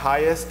mine to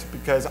highest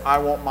because I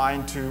want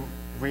mine to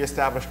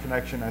reestablish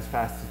connection as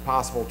fast as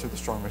possible to the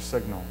strongest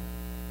signal.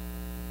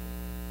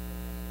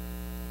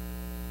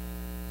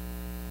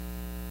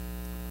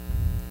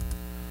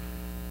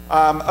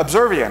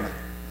 Observian.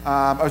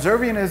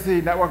 Observian is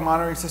the network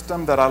monitoring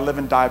system that I live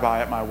and die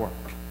by at my work.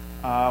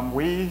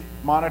 We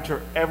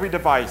monitor every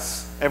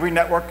device, every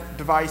network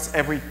device,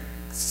 every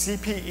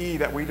CPE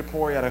that we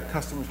deploy at a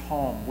customer's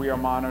home. We are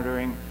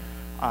monitoring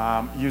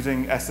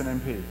using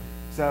SNMP.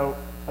 So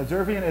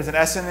Observian is an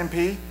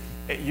SNMP.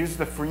 It uses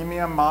the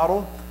freemium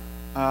model.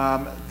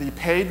 The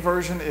paid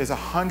version is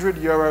 100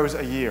 euros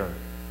a year.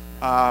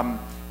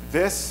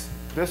 This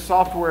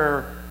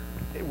software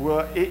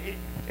will.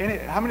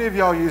 How many of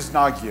y'all use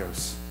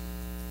Nagios?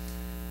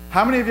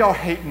 How many of y'all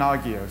hate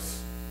Nagios?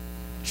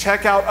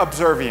 Check out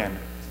Observian.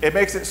 It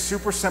makes it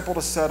super simple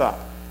to set up.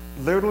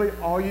 Literally,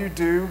 all you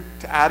do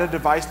to add a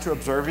device to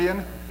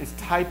Observian is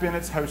type in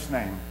its host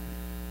name,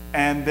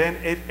 and then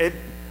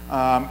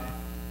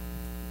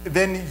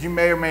then you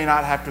may or may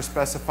not have to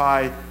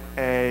specify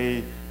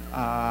a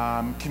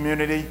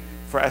community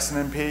for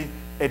SNMP.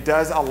 It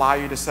does allow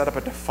you to set up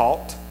a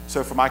default.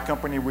 So for my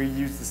company, we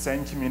use the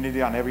same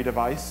community on every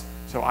device.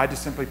 So I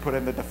just simply put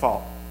in the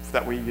default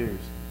that we use.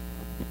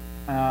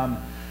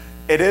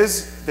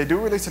 They do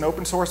release an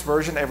open source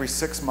version every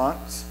 6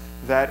 months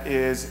that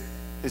is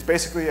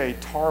basically a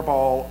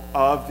tarball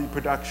of the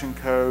production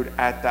code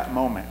at that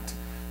moment.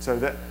 So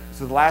the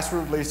last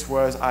release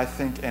was, I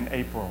think, in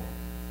April.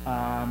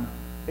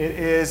 It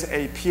is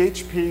a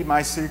PHP,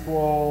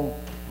 MySQL,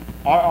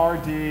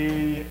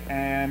 RRD,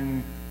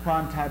 and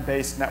cron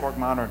tab-based network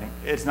monitoring.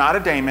 It's not a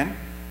daemon.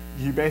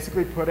 You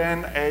basically put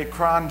in a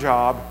cron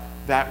job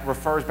that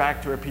refers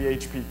back to a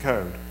PHP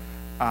code.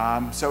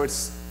 So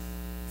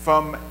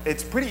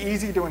it's pretty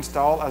easy to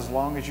install as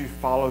long as you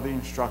follow the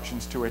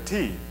instructions to a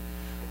T.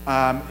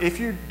 If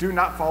you do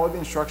not follow the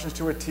instructions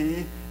to a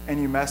T and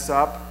you mess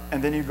up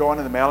and then you go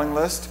onto the mailing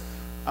list,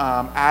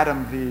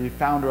 Adam, the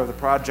founder of the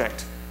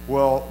project,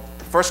 will,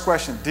 first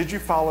question, did you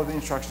follow the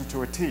instructions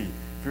to a T?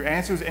 If your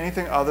answer is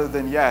anything other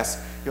than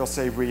yes, he'll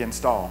say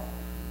reinstall.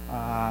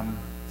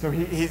 So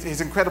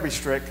he's incredibly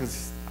strict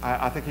because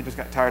I think he just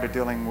got tired of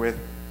dealing with,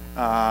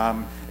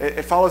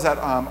 it follows that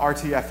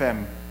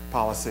RTFM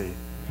policy.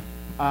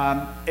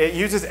 It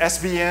uses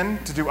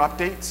SVN to do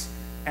updates,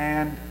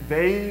 and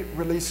they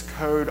release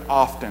code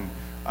often,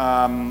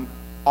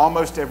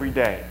 almost every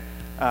day.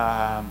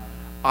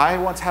 I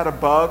once had a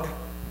bug.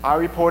 I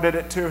reported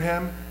it to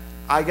him.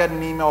 I got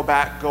an email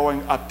back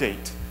going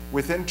update.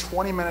 Within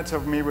 20 minutes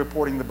of me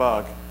reporting the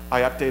bug,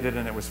 I updated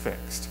and it was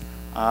fixed.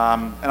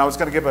 And I was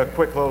going to give a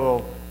quick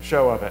little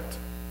show of it.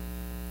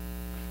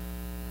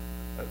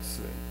 Let's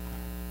see.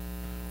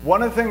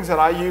 One of the things that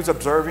I use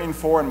Observian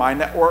for in my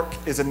network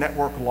is a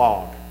network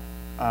log.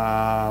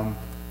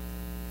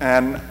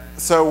 And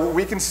so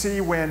we can see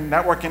when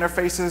network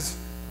interfaces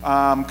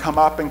come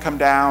up and come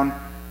down,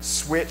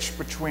 switch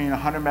between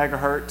 100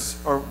 megahertz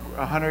or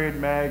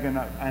 100 meg and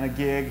a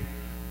gig.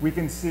 We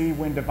can see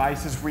when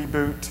devices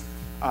reboot.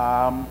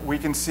 We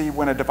can see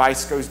when a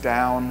device goes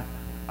down.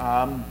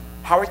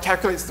 How it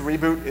calculates the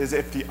reboot is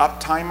if the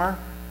uptimer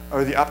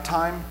or the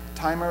uptime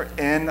timer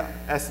in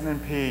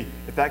SNMP,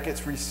 if that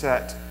gets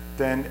reset,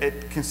 then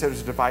it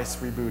considers a device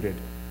rebooted.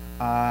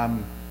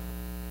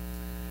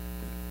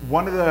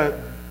 One of the,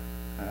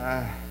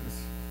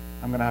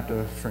 I'm gonna have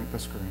to shrink the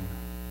screen.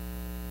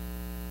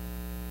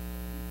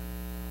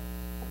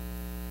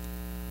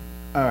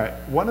 All right,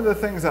 one of the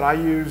things that I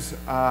use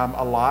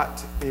a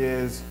lot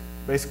is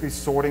basically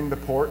sorting the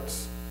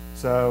ports.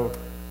 So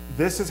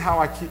this is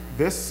how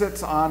this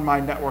sits on my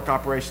network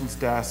operations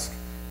desk,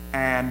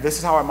 and this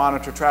is how I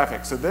monitor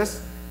traffic. So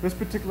this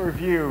particular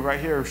view right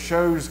here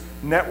shows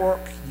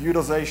network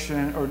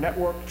utilization or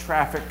network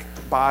traffic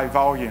by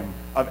volume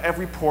of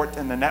every port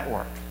in the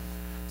network.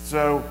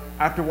 So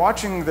after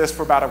watching this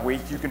for about a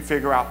week, you can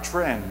figure out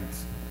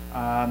trends.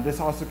 This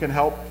also can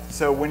help,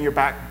 so when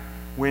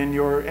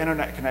your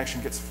internet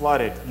connection gets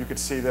flooded, you could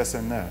see this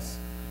in this.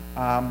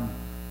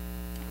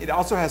 It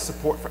also has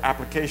support for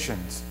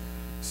applications.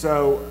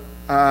 So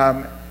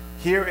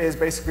here is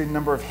basically the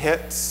number of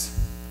hits.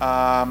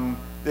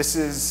 This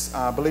is,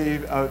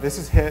 this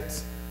is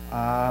hits.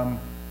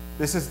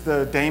 This is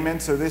the daemon,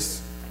 so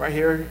this right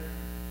here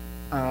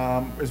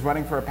is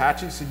running for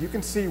Apache. So you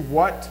can see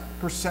what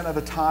 % of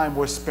the time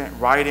was spent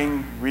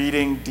writing,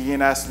 reading,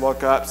 DNS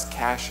lookups,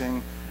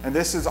 caching, and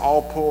this is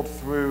all pulled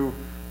through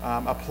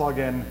a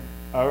plugin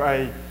or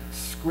a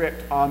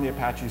script on the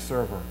Apache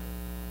server.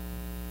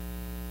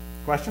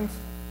 Questions?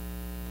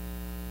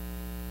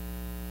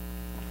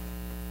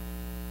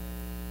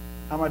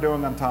 How am I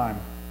doing on time?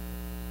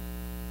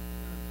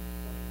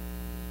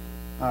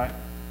 All right.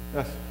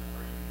 Yes?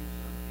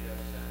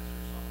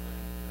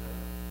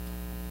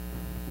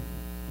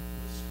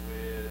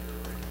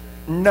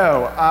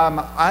 No,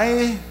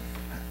 I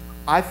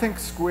think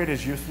Squid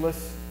is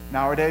useless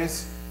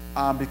nowadays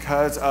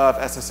because of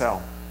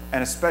SSL,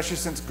 and especially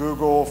since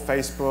Google,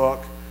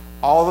 Facebook,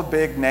 all the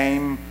big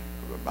name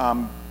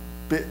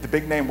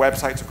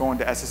websites are going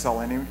to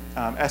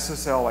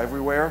SSL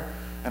everywhere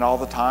and all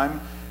the time.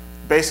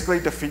 Basically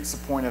defeats the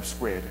point of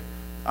Squid.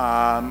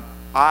 I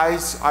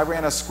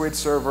ran a Squid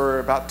server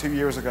about 2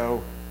 years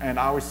ago, and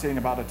I was seeing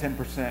about a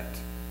 10%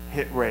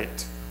 hit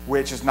rate,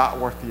 which is not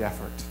worth the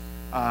effort.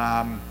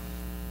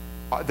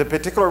 The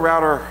particular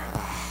router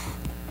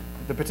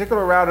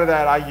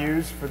that I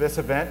use for this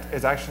event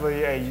is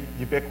actually a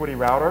Ubiquiti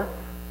router,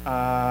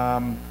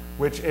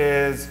 which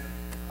is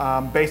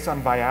based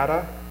on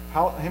Viata.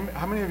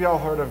 How many of y'all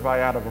heard of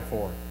Viata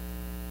before?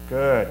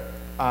 Good.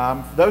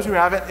 For those who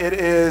haven't, it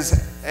is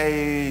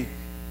a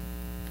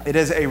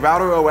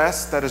router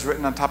OS that is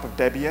written on top of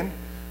Debian,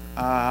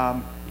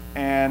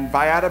 and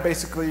Viata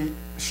basically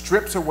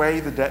strips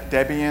away the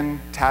Debian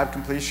tab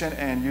completion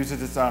and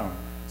uses its own.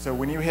 So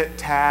when you hit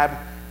tab,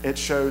 it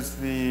shows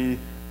the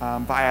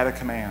Viata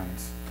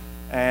commands.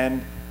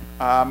 And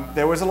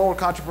there was a little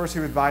controversy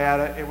with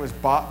Viata. It was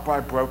bought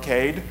by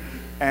Brocade,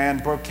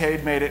 and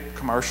Brocade made it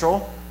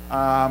commercial.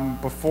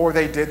 Before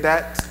they did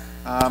that,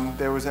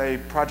 there was a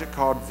project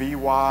called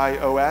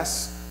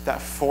VYOS that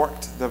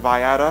forked the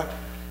Viata,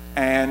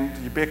 and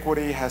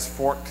Ubiquiti has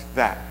forked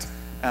that.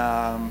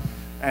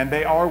 And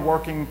they are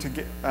working to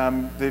get,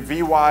 the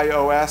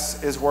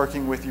VYOS is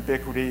working with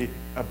Ubiquiti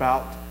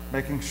about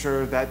making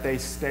sure that they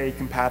stay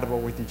compatible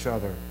with each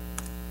other.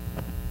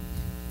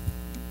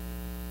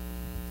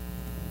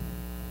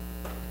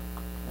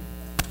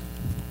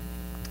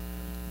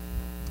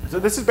 So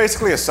this is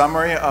basically a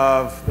summary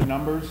of the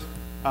numbers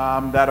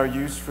that are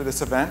used for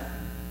this event.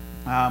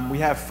 We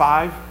have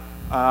 5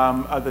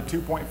 of the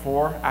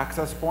 2.4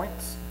 access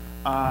points.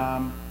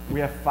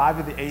 We have 5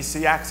 of the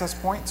AC access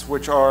points,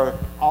 which are,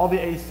 all the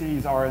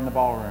ACs are in the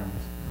ballrooms.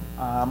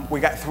 We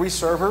got 3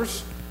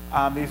 servers.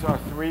 These are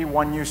 3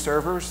 1U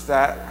servers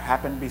that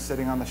happen to be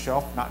sitting on the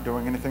shelf, not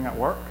doing anything at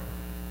work.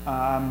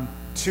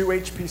 2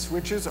 HP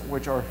switches,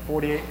 which are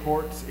 48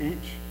 ports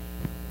each.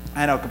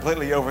 I know,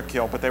 completely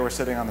overkill, but they were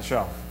sitting on the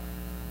shelf.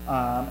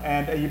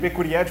 And a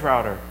Ubiquiti Edge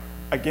router.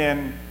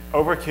 Again,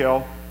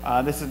 overkill.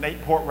 This is an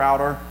 8-port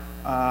router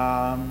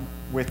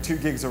with 2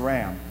 gigs of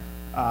RAM.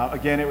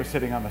 Again, it was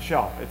sitting on the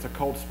shelf. It's a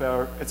cold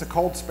spare. It's a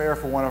cold spare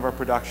for one of our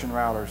production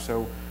routers.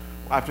 So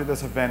after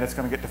this event, it's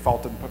going to get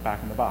defaulted and put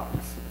back in the box.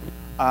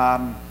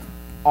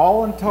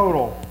 All in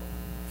total,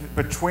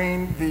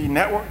 between the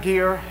network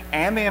gear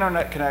and the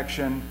internet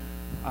connection,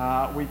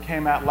 we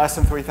came out less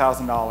than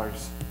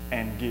 $3,000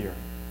 in gear.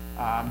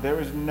 There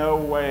is no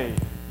way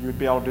you would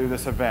be able to do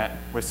this event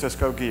with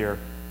Cisco gear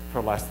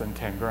for less than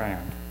 10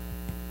 grand.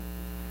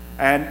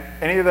 And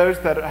any of those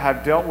that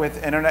have dealt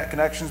with internet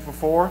connections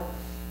before,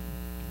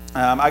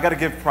 I got to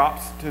give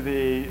props to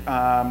the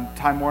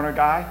Time Warner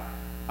guy.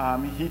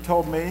 He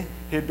told me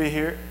he'd be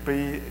here,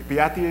 be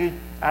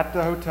at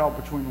the hotel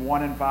between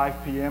 1 and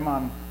 5 p.m.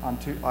 on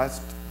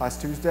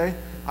last Tuesday.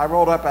 I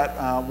rolled up at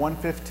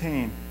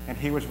 1:15 and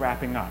he was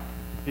wrapping up.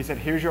 He said,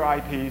 "Here's your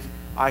IPs."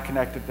 I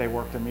connected. They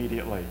worked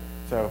immediately.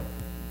 So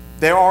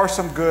there are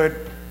some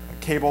good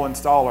cable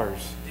installers.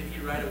 Did he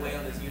ride away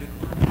on his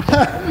unicorn?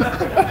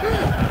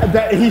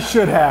 That he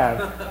should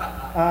have.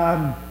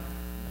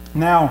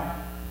 Now,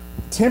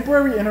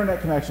 temporary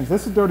internet connections.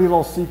 This is a dirty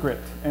little secret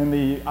in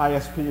the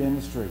ISP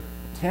industry.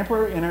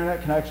 Temporary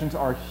internet connections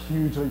are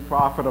hugely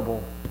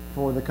profitable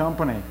for the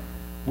company.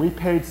 We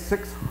paid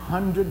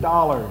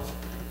 $600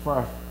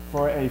 for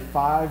a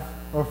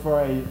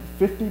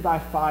 50 by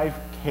 5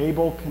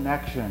 cable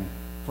connection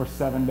for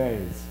 7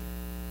 days.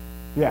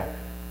 Yeah,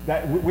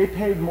 we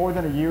paid more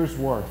than a year's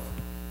worth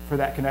for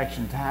that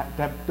connection, to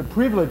have the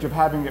privilege of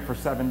having it for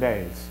 7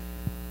 days.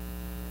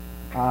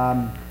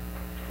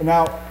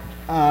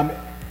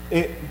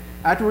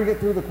 After we get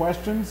through the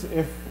questions,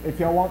 if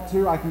y'all want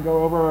to, I can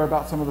go over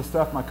about some of the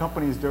stuff my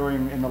company is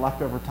doing in the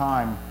leftover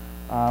time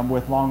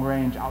with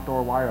long-range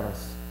outdoor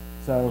wireless.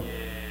 So,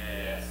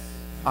 yes.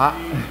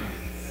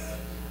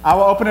 I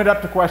will open it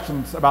up to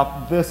questions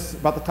about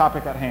the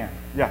topic at hand.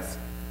 Yes.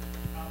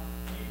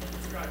 Can you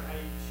describe how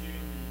you tune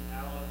the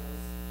power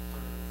levels for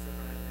the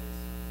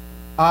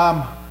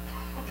different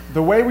events?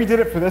 The way we did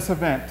it for this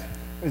event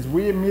is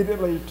we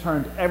immediately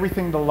turned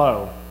everything to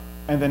low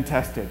and then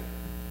tested.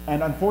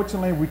 And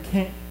unfortunately, we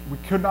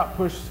could not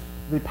push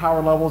the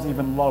power levels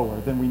even lower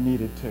than we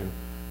needed to.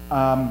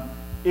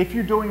 If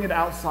you're doing it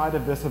outside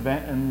of this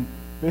event, and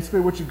basically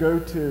what you go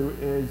to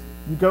is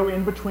you go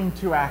in between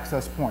 2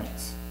 access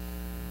points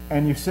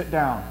and you sit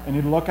down and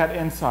you look at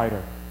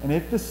Insider. And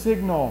if the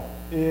signal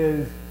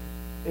is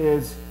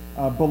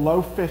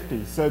below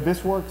 50, so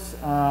this works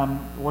a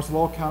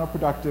little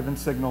counterproductive in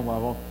signal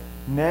level.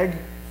 Neg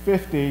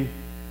 50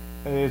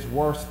 is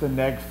worse than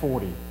neg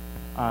 40.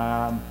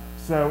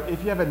 So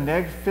if you have a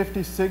neg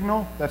 50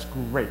 signal, that's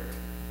great.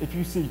 If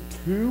you see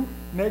 2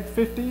 neg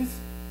 50s,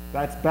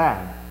 that's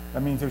bad.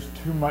 That means there's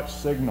too much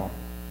signal.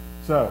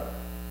 So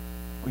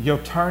you'll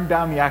turn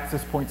down the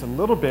access points a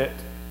little bit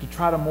to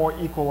try to more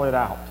equal it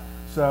out.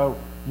 So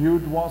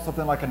you'd want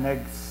something like a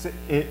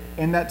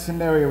in that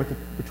scenario with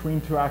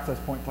between 2 access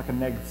points, like a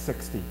neg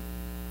 60. So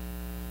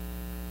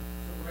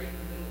right in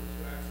the middle of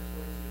the 2 access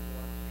points, you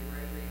want to be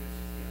right where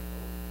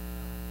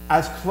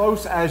you're 60 As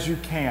close as you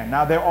can.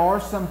 Now there are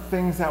some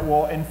things that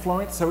will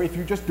influence, so if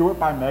you just do it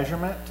by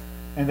measurement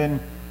and then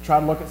try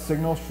to look at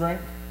signal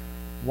strength,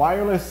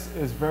 wireless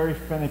is very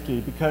finicky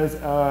because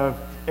of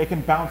it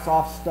can bounce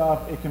off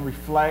stuff, it can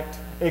reflect,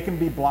 it can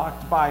be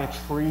blocked by a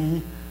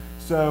tree.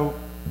 So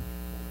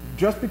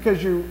just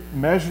because you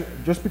measure,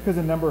 just because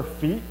a number of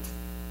feet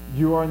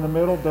you are in the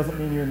middle doesn't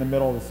mean you're in the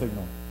middle of the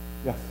signal.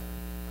 Yes?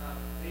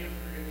 Forgive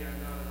me,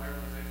 I'm not a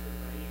wireless expert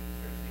by any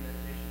stretch of the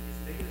imagination. Is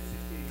negative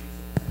 60 a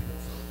usable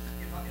signal? So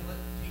if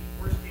the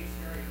worst case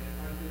scenario, if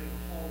I'm doing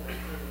a hallway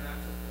full of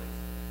access points,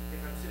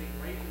 if I'm sitting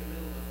right in the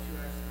middle of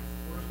 2 access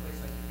points, the worst place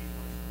I can use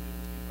my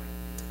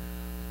computer.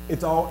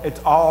 It's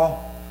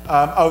all,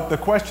 the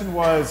question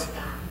was,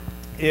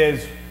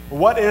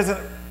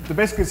 to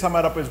basically sum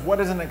it up is what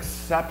is an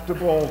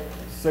acceptable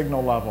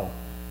signal level?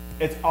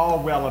 It's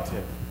all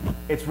relative.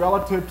 It's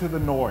relative to the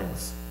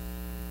noise.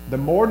 The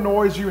more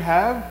noise you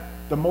have,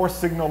 the more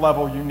signal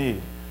level you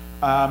need.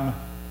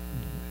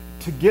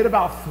 To get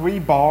about 3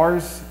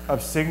 bars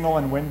of signal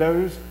in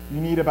Windows,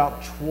 you need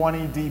about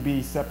 20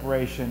 dB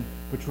separation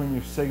between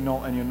your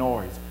signal and your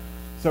noise.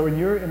 So in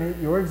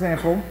your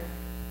example,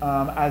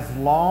 as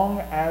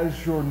long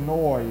as your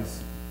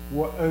noise,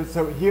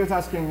 so he was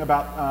asking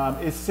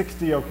about is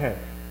 60 okay?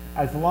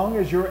 As long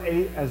as your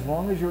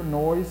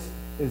noise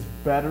is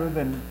better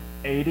than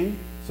 80,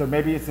 so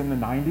maybe it's in the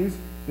 90s,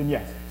 then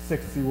yes,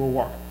 60 will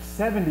work.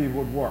 70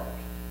 would work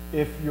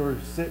if your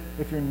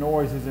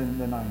noise is in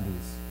the 90s.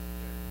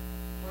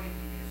 20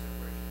 dB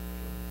separation.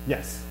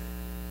 Yes.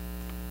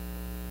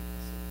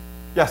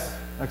 Yes,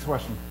 next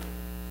question.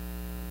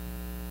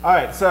 All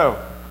right, so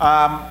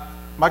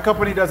my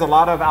company does a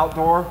lot of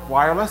outdoor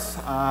wireless.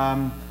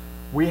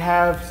 We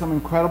have some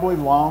incredibly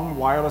long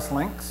wireless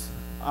links.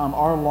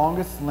 Our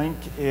longest link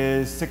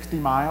is 60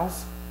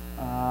 miles,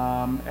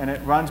 and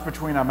it runs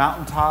between a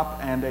mountaintop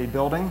and a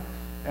building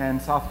in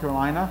South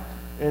Carolina.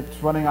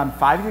 It's running on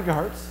 5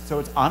 gigahertz, so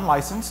it's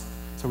unlicensed,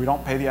 so we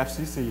don't pay the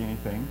FCC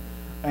anything.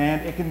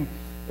 And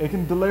it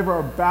can deliver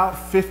about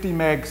 50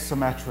 megs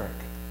symmetric.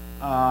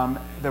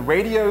 The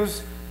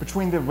radios,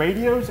 between the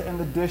radios and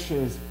the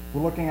dishes,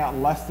 we're looking at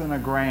less than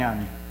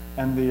 $1,000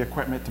 and the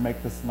equipment to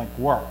make this link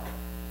work.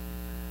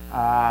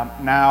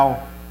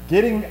 Now,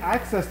 getting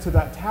access to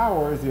that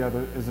tower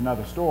is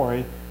another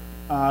story.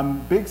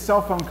 Big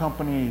cell phone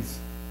companies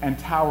and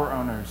tower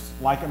owners,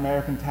 like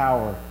American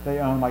Tower, they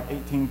own like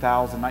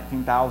 18,000,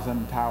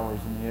 19,000 towers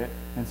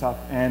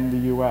in the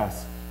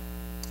U.S.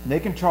 They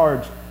can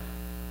charge,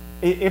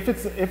 if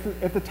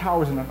the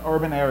tower's in an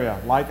urban area,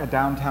 like a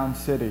downtown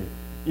city,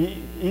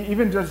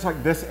 even just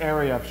like this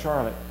area of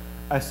Charlotte,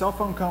 a cell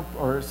phone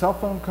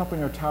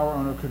company or tower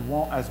owner could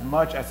want as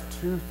much as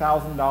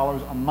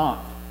 $2,000 a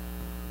month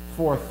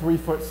for a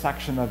 3-foot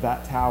section of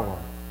that tower.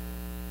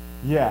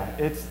 Yeah,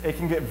 it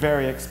can get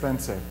very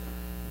expensive.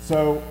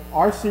 So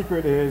our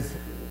secret is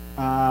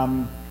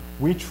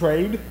we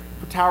trade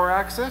for tower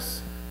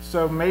access.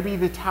 So maybe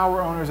the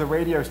tower owner is a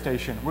radio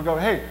station. We'll go,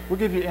 hey, we'll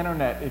give you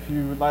internet if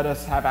you let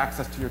us have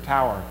access to your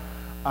tower.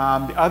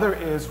 The other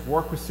is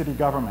work with city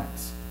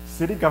governments.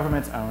 City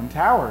governments own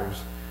towers.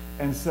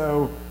 And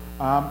so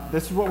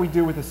this is what we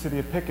do with the city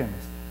of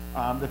Pickens.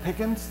 The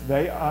Pickens,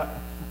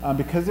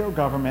 because they're a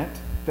government,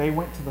 they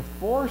went to the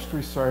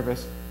Forestry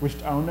Service, which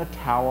owned a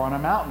tower on a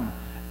mountain.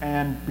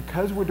 And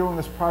because we're doing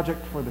this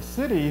project for the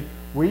city,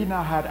 we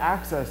now had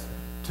access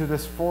to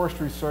this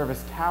Forestry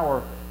Service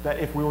tower that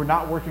if we were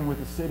not working with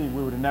the city,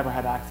 we would have never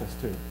had access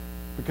to.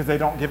 because they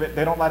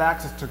don't let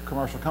access to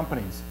commercial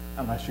companies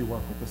unless you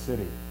work with the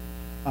city.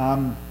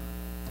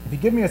 If you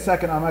give me a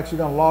second, I'm actually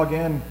going to log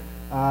in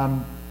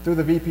through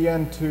the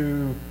VPN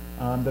to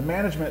the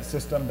management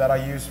system that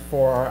I use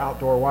for our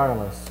outdoor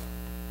wireless.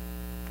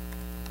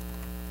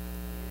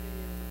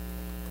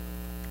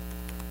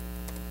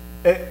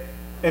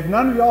 If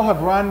none of y'all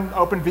have run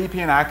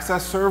OpenVPN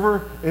Access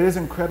Server, it is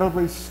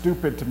incredibly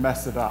stupid to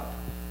mess it up.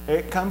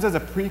 It comes as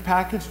a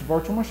prepackaged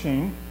virtual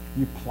machine.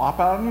 You plop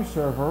out on your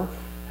server,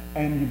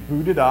 and you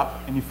boot it up,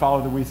 and you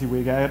follow the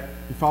WYSIWYG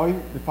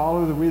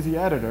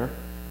editor,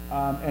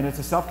 and it's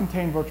a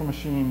self-contained virtual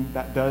machine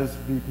that does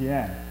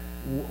VPN.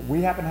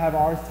 We happen to have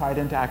ours tied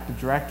into Active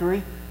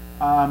Directory.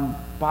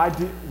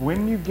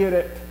 When you get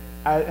it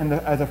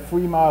as a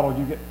free model,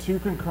 you get 2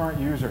 concurrent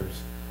users.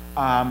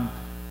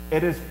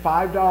 It is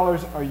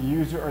 $5 a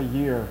user a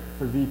year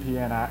for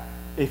VPN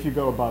if you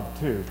go above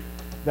 2.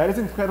 That is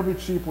incredibly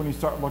cheap when you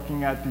start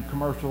looking at the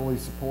commercially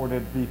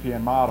supported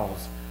VPN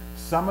models.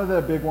 Some of the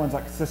big ones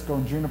like Cisco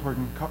and Juniper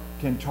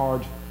can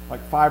charge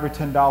like $5 or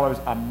 $10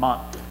 a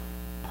month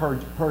per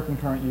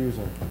concurrent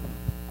user.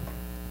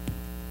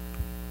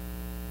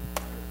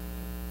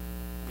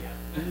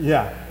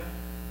 Yeah.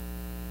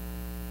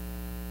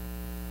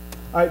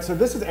 All right, so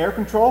this is air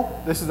control.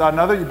 This is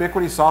another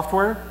Ubiquiti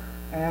software.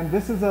 And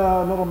this is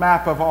a little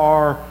map of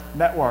our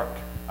network.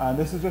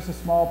 This is just a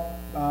small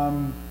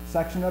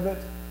section of it.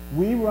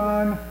 We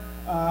run,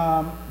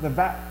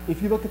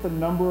 if you look at the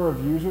number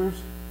of users,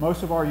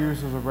 most of our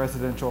users are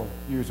residential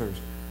users.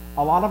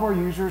 A lot of our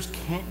users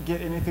can't get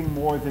anything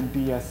more than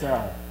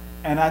DSL.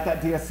 And at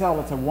that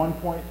DSL, it's a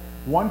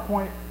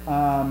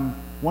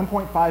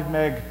 1.5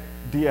 meg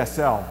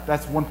DSL.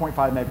 That's 1.5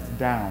 megs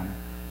down.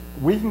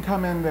 We can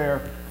come in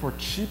there for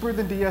cheaper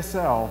than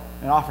DSL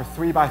and offer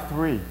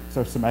 3x3,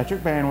 so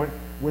symmetric bandwidth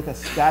with a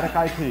static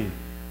IP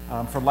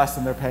for less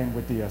than they're paying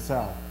with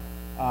DSL.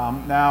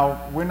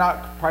 Now, we're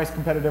not price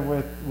competitive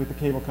with the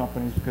cable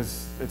companies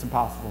because it's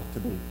impossible to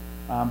be.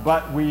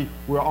 But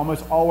we're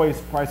almost always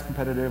price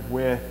competitive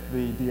with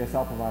the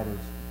DSL providers.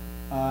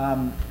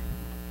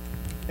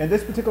 In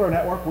this particular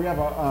network, we have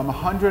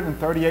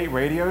 138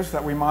 radios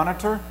that we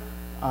monitor.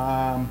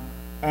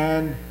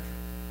 And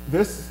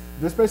this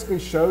basically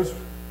shows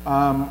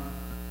the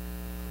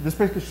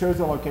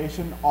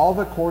location. All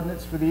the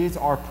coordinates for these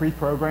are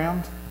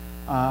pre-programmed.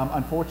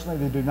 Unfortunately,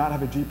 they do not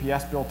have a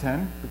GPS built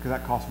in because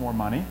that costs more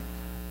money.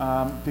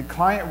 The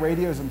client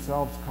radios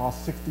themselves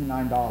cost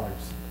 $69.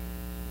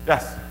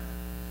 Yes?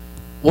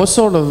 What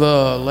sort of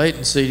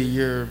latency do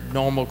your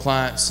normal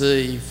clients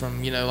see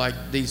from, like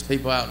these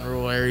people out in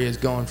rural areas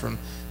going from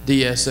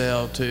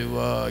DSL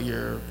to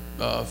your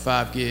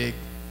 5 gig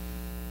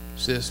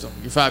system,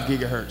 your 5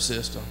 gigahertz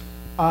system?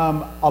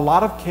 A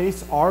lot of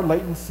case, our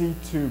latency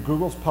to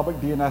Google's public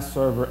DNS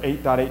server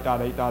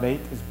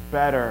 8.8.8.8 is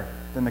better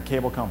than the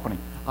cable company.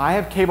 I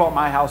have cable at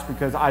my house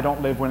because I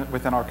don't live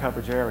within our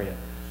coverage area.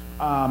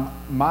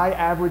 My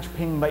average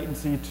ping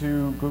latency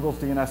to Google's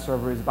DNS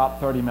server is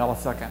about 30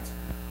 milliseconds.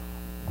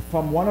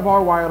 From one of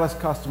our wireless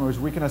customers,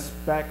 we can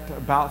expect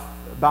about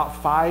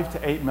 5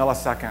 to 8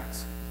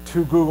 milliseconds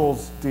to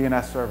Google's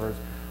DNS servers.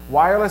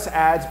 Wireless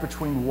adds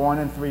between 1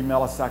 and 3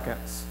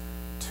 milliseconds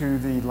to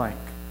the link.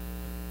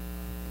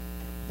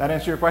 That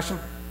answer your question?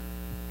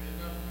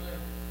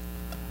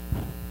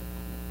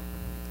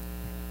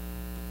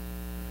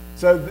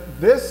 So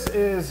this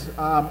is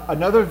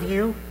another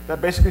view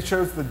that basically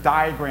shows the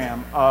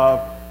diagram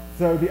of,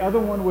 so the other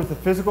one was the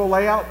physical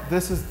layout,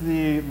 this is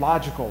the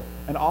logical.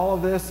 And all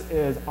of this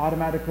is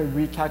automatically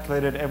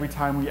recalculated every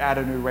time we add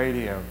a new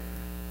radio.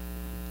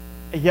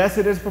 Yes,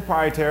 it is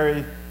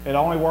proprietary, it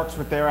only works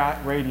with their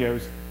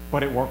radios,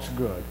 but it works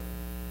good.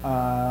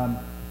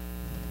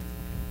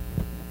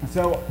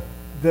 So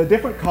the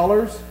different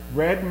colors,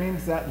 red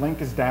means that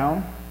link is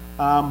down,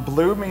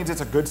 blue means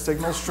it's a good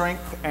signal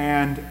strength,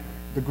 and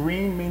the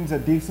green means a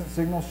decent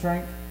signal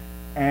strength.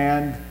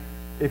 And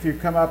if you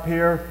come up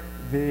here,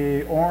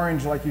 the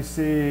orange, like you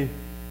see,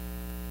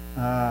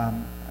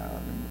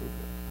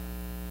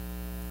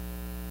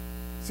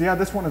 see how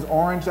this one is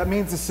orange? That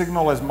means the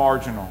signal is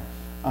marginal.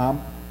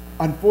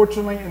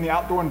 Unfortunately, in the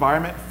outdoor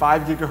environment,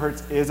 5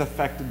 gigahertz is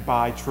affected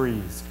by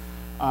trees.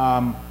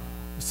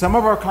 Some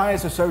of our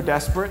clients are so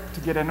desperate to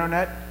get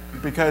internet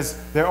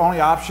because their only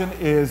option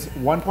is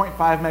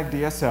 1.5 meg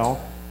DSL,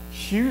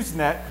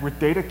 HughesNet with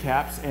data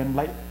caps and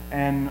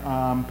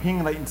ping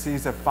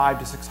latencies of 5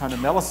 to 600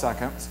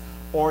 milliseconds,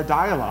 or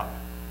dial-up.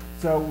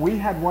 So we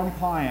had one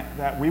client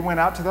that we went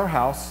out to their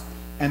house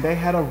and they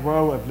had a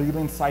row of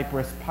Leland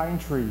cypress pine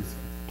trees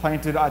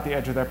planted at the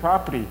edge of their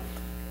property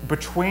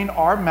between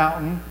our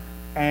mountain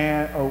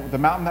and the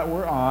mountain that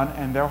we're on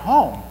and their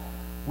home.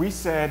 We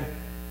said,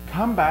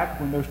 come back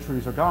when those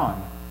trees are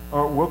gone,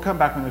 or we'll come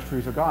back when those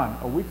trees are gone.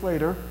 A week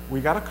later, we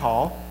got a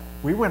call.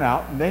 We went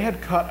out and they had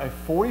cut a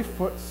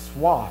 40-foot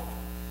swath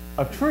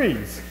of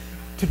trees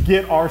to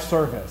get our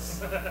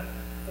service.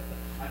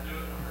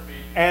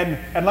 And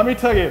let me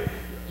tell you,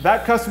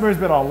 that customer has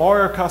been a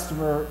loyal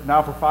customer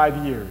now for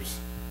 5 years.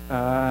 So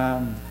where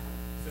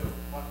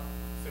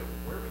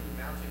were you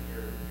mounting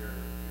your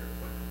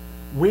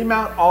We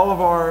mount all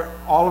of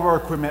our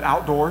equipment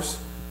outdoors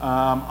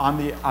on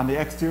the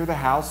exterior of the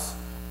house,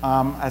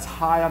 as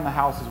high on the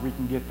house as we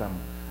can get them.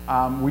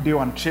 We do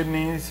on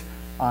chimneys,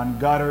 on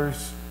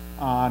gutters,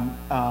 on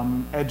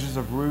edges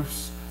of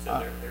roofs. So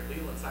they're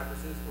Leland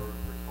cypresses were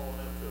tall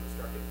enough to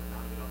obstruct it from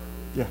mounting it on the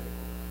roof? Yeah.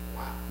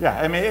 Wow.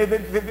 Yeah, I mean,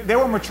 they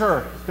were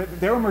mature.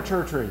 They were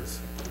mature trees.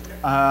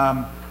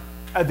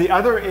 The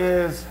other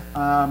is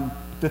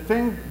the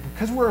thing,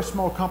 because we're a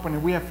small company,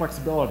 we have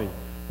flexibility.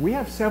 We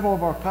have several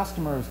of our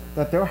customers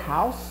that their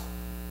house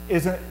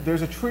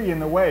there's a tree in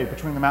the way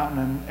between the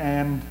mountain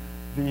and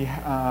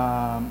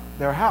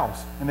their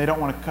house, and they don't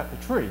want to cut the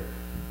tree.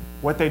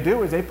 What they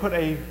do is they put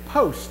a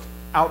post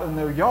out in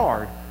their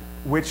yard,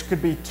 which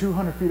could be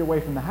 200 feet away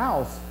from the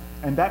house,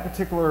 and that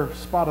particular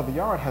spot of the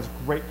yard has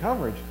great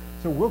coverage.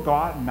 So we'll go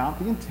out and mount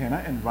the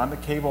antenna and run the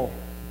cable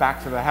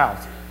back to the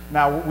house.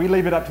 Now we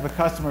leave it up to the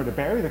customer to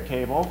bury the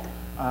cable.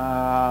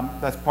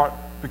 That's part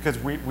because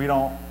we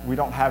don't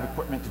have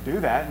equipment to do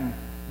that, and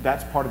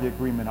that's part of the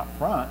agreement up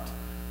front.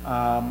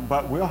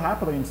 But we'll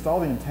happily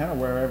install the antenna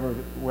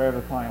wherever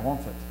the client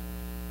wants it.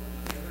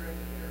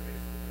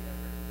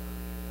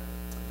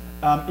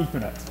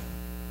 Ethernet.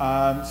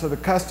 So the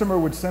customer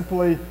would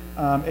simply,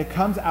 it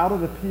comes out of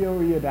the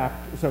PoE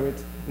adapter. So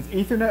it's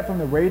Ethernet from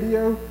the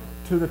radio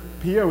to the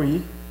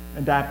PoE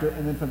adapter,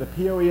 and then from the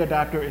PoE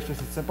adapter, it's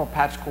just a simple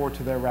patch cord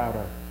to their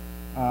router.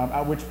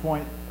 At which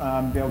point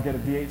they'll get a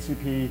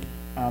DHCP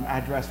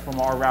address from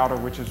our router,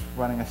 which is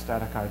running a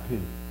static IP.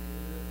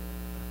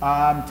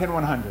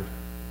 10100.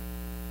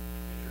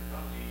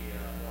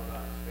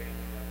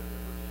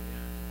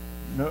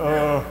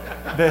 No,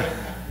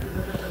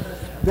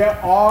 there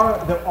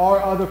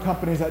are other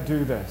companies that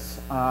do this.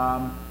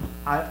 I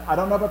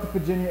don't know about the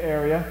Virginia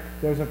area.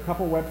 There's a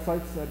couple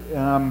websites that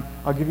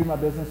I'll give you my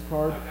business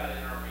card. I've got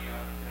NRV on,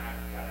 and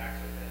I've got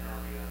access to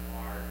NRV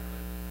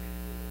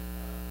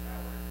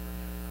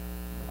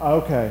on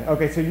wire.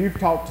 Okay, so you've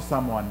talked to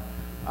someone.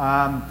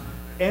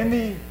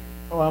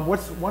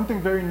 What's one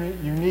thing very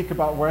unique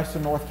about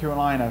Western North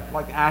Carolina,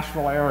 like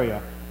Asheville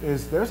area,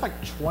 is there's like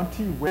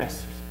 20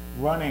 WISPs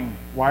running,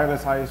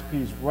 wireless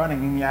ISPs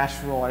running in the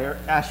Asheville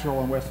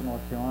and Western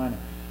North Carolina.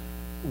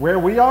 Where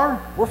we are,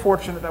 we're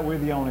fortunate that we're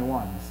the only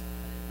ones.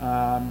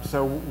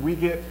 So we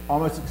get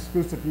almost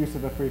exclusive use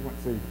of the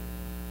frequency.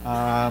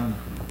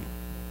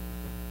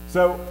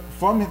 So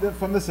from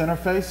this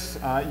interface,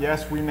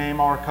 yes, we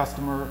name our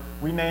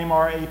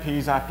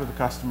APs after the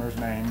customer's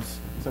names.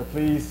 So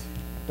please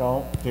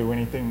don't do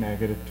anything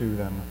negative to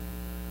them.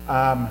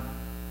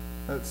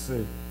 Let's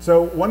see.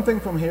 So one thing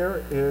from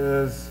here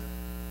is,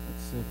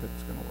 let's see if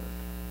it's going to work,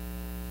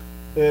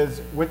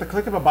 is with the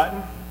click of a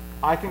button,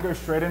 I can go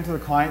straight into the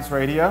client's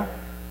radio.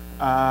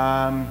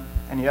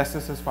 And yes,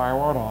 this is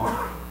firewalled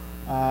off.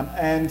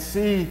 And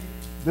see,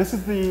 this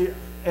is the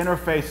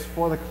interface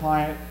for the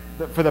client,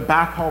 for the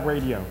backhaul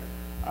radio.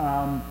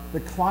 The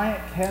client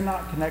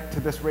cannot connect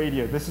to this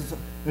radio. This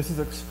is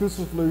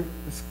exclusively,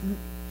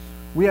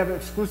 we have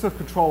exclusive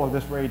control of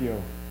this radio.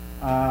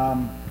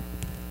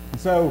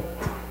 So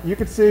you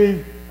can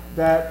see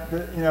that,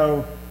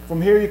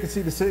 from here you can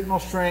see the signal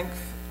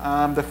strength,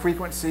 the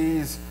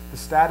frequencies, the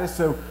status.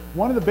 So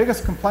one of the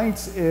biggest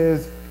complaints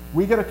is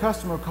we get a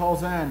customer who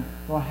calls in,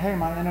 well, hey,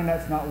 my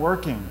internet's not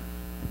working.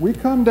 We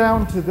come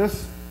down to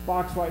this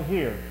box right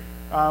here,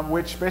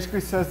 which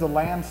basically says the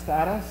LAN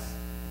status,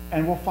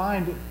 and we'll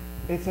find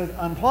it says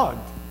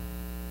unplugged.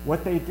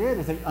 What they did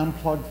is they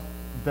unplugged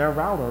their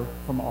router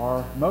from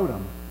our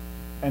modem.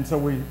 And so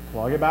we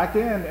plug it back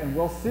in, and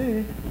we'll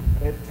see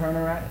it turn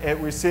around.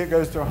 We see it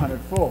goes to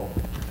 100 full.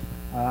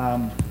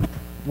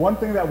 One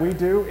thing that we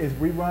do is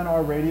we run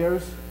our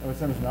radios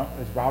as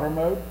router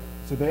mode.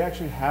 So they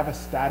actually have a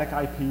static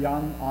IP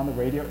on the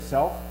radio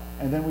itself,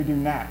 and then we do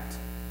NAT.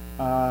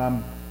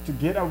 To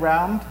get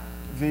around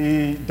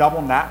the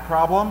double NAT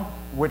problem,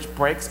 which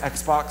breaks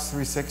Xbox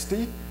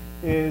 360,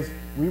 is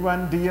we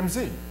run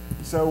DMZ.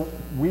 So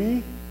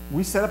we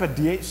set up a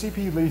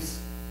DHCP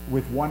lease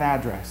with one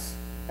address.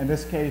 In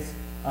this case,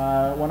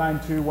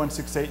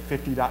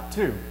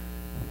 192.168.50.2.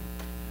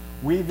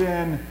 We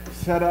then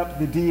set up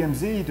the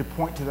DMZ to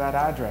point to that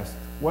address.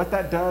 What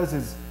that does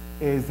is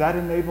that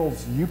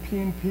enables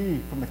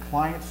UPnP from the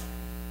client's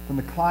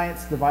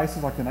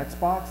devices like an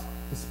Xbox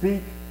to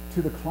speak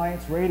to the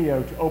client's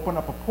radio to open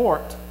up a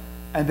port,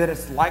 and then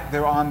it's like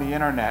they're on the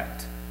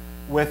internet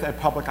with a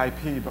public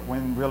IP, but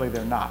when really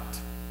they're not.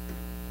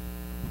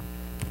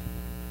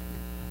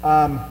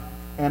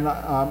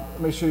 Let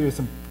me show you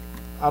some.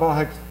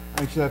 I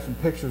actually have some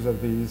pictures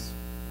of these.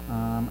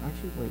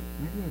 Actually, wait,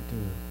 maybe I do.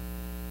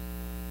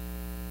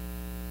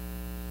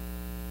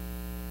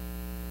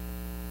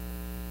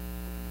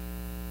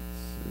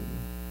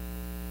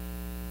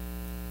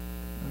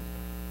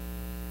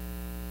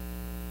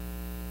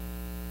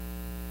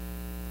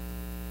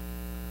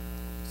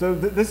 So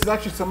this is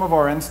actually some of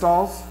our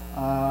installs.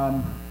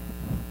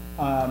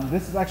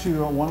 This is actually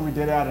the one we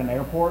did at an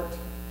airport.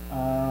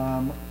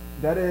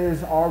 That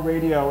is our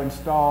radio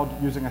installed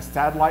using a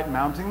satellite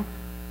mounting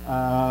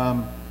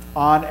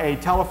on a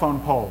telephone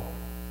pole.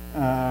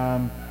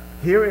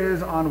 Here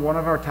is on one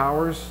of our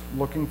towers,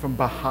 looking from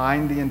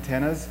behind the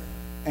antennas.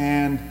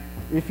 And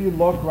if you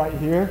look right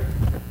here,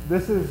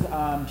 this is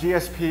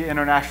GSP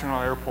International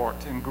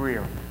Airport in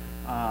Greer,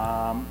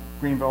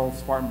 Greenville,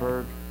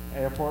 Spartanburg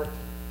Airport.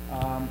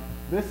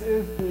 This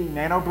is the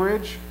Nano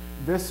Bridge.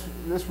 This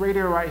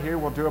radio right here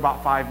will do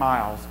about 5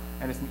 miles,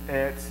 and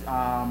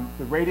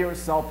the radio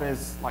itself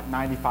is like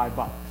 95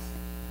 bucks.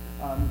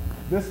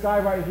 This guy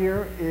right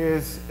here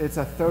it's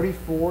a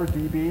 34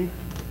 dB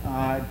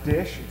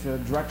dish. It's a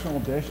directional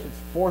dish. It's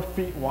 4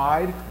 feet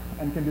wide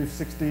and can do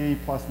 60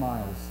 plus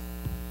miles.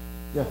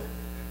 Yes.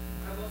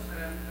 I'm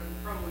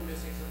probably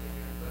missing something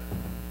here, but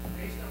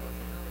based on what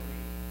you're telling me,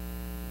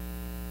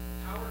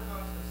 power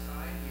cost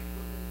aside, the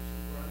equipment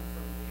to run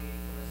from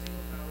a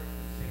single tower to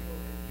a single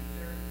end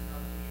user is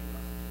not to you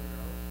less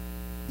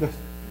than $200. Yes.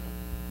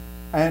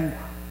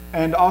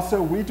 And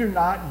also, we do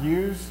not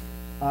use,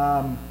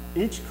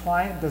 each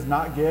client does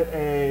not get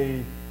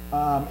a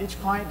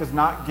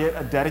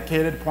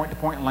dedicated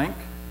point-to-point link.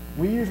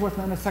 We use what's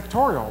known as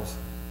sectorials.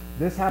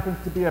 This happens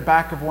to be a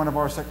back of one of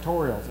our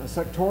sectorials. A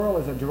sectorial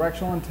is a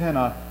directional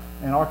antenna,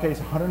 in our case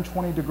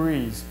 120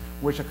 degrees,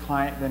 which a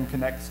client then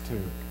connects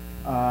to.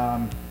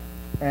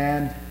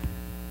 And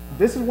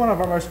this is one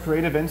of our most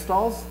creative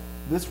installs.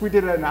 We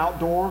did an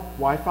outdoor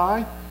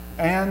Wi-Fi,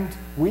 and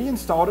we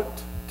installed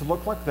it to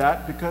look like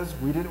that because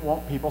we didn't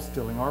want people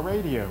stealing our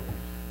radio.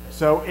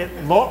 So it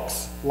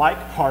looks like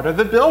part of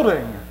the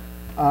building.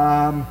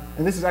 And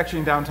this is actually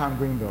in downtown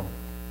Greenville.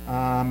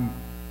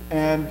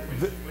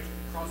 Which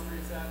cross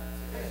street is that?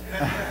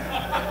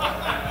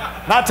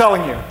 Not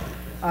telling you.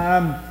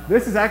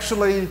 This is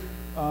actually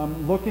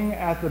looking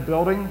at the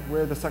building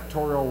where the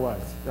sectorial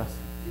was. Yes.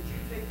 Did you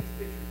take these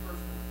pictures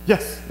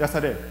personally? Yes, I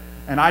did.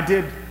 And I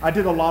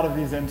did a lot of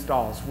these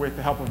installs with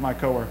the help of my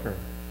coworker.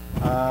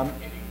 Can you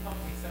help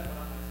me set one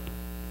up?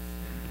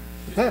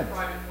 Just a Depends.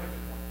 private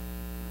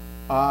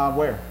point-to-point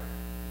Where?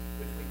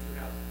 between two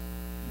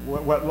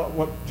houses.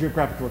 What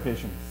geographic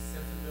location?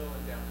 Simpsonville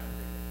and downtown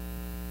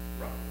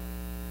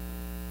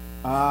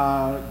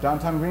Greenville. Rough.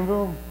 Downtown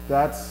Greenville.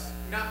 That's.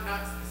 Not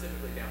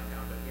specifically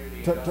downtown, but near the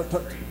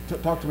industrial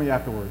street. Talk to me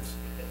afterwards.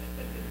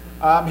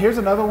 Here's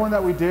another one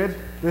that we did.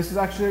 This is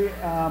actually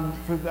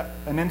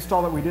an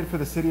install that we did for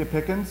the city of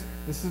Pickens.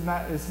 This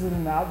is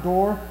an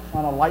outdoor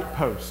on a light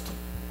post.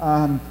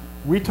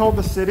 We told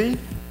the city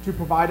to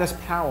provide us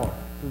power.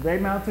 So they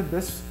mounted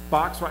this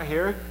box right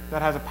here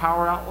that has a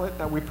power outlet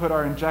that we put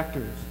our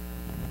injectors.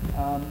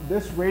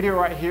 This radio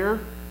right here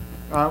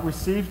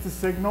receives the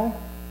signal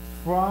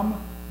from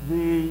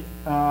the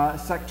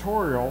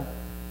sectorial,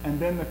 and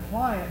then the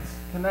clients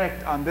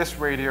connect on this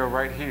radio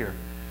right here.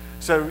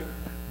 So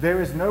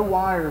there is no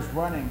wires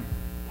running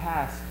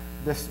past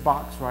this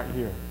box right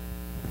here.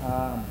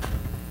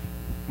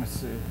 Let's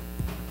see.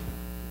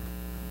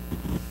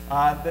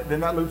 Then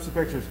that loops the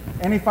pictures.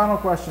 Any final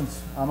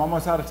questions? I'm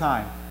almost out of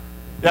time.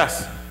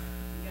 Yes?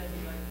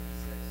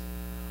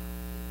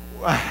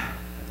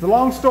 It's a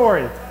long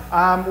story.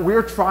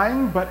 We're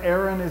trying, but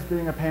Aaron is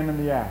being a pain in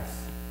the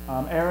ass.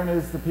 Aaron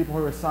is the people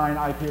who assign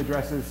IP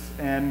addresses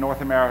in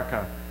North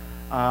America.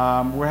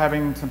 We're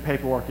having some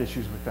paperwork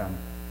issues with them.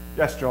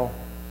 Yes, Joel?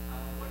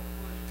 What's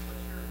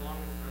your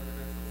longest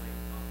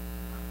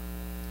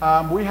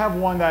residential link? We have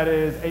one that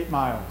is 8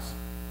 miles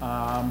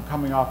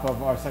coming off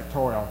of our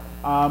sectorial.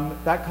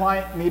 That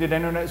client needed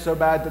internet so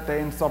bad that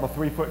they installed a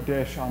 3-foot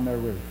dish on their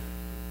roof.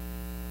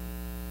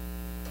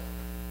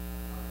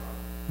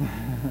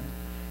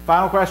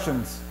 Final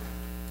questions?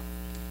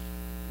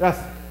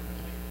 Yes?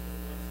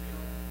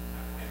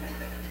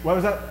 What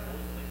was that?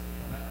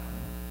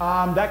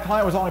 That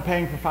client was only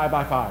paying for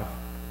 5x5.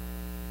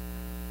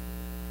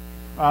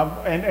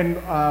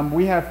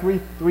 We have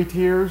three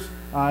tiers,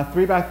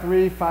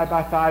 3x3,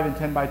 5x5, and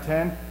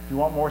 10x10. If you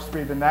want more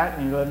speed than that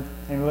and you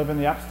live in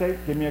the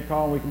upstate, give me a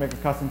call and we can make a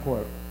custom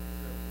quote.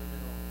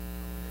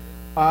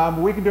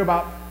 We can do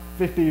about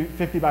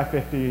 50 by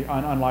 50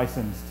 on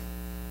unlicensed.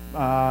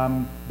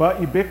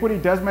 But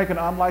Ubiquiti does make an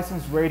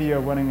unlicensed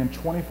radio running in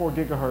 24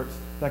 gigahertz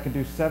that can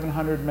do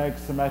 700 megs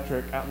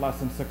symmetric at less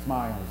than 6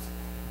 miles.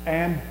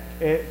 And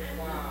it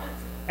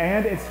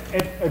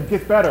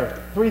gets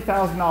better,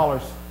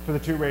 $3,000 for the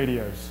 2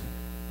 radios.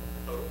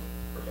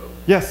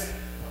 Yes.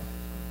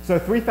 So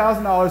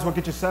 $3,000 will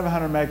get you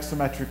 700 megs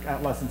symmetric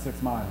at less than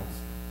 6 miles.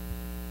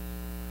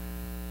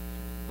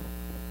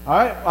 All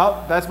right,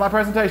 well, that's my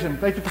presentation.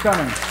 Thank you for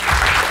coming.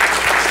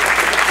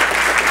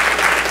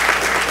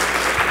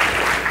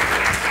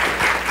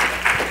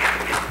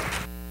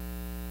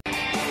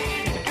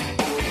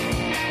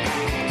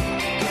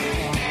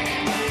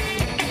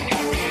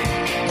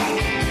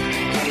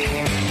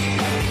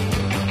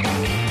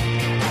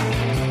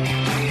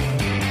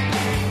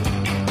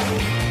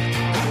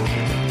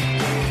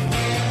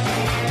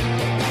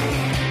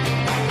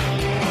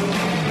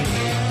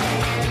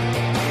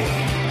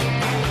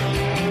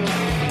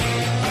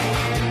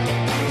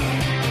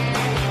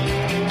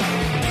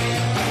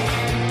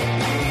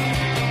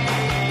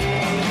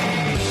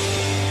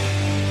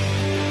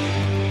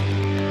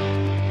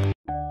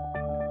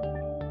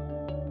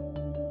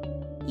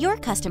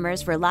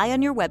 customers rely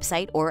on your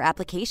website or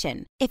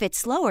application. If it's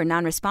slow or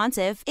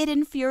non-responsive, it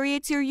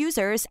infuriates your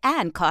users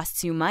and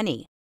costs you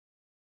money.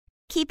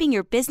 Keeping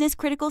your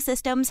business-critical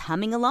systems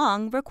humming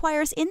along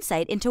requires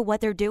insight into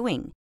what they're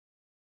doing.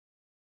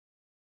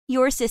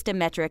 Your system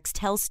metrics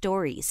tell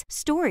stories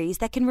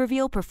that can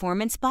reveal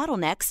performance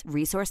bottlenecks,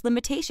 resource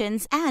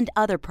limitations, and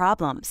other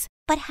problems.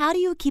 But how do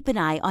you keep an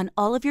eye on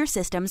all of your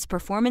system's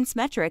performance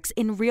metrics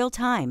in real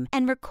time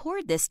and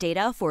record this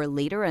data for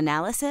later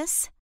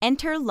analysis?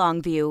 Enter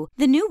Longview,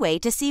 the new way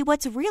to see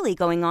what's really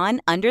going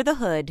on under the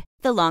hood.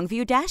 The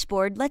Longview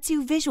dashboard lets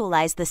you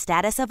visualize the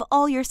status of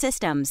all your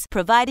systems,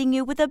 providing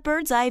you with a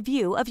bird's-eye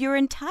view of your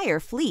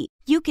entire fleet.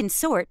 You can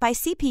sort by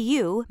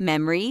CPU,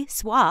 memory,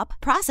 swap,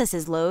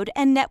 processes load,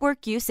 and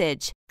network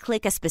usage.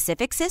 Click a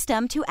specific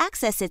system to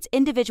access its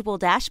individual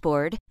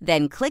dashboard,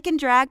 then click and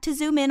drag to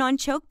zoom in on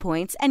choke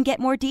points and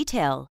get more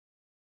detail.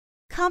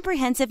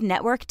 Comprehensive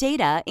network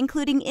data,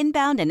 including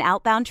inbound and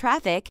outbound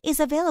traffic, is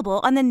available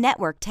on the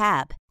Network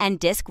tab,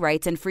 and disk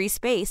writes and free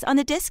space on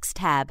the Disks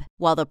tab,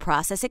 while the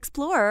Process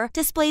Explorer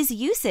displays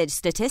usage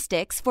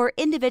statistics for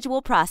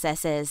individual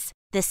processes.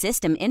 The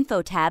System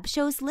Info tab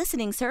shows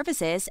listening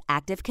services,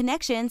 active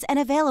connections, and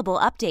available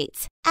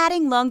updates.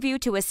 Adding Longview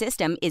to a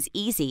system is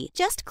easy.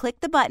 Just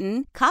click the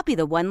button, copy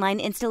the one-line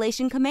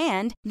installation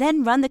command,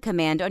 then run the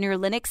command on your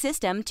Linux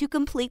system to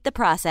complete the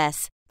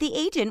process. The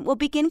agent will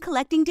begin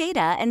collecting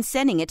data and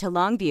sending it to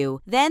Longview.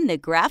 Then the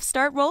graphs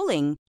start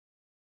rolling.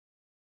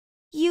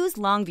 Use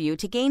Longview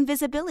to gain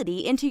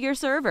visibility into your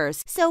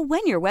servers, so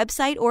when your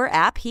website or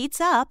app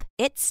heats up,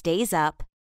 it stays up.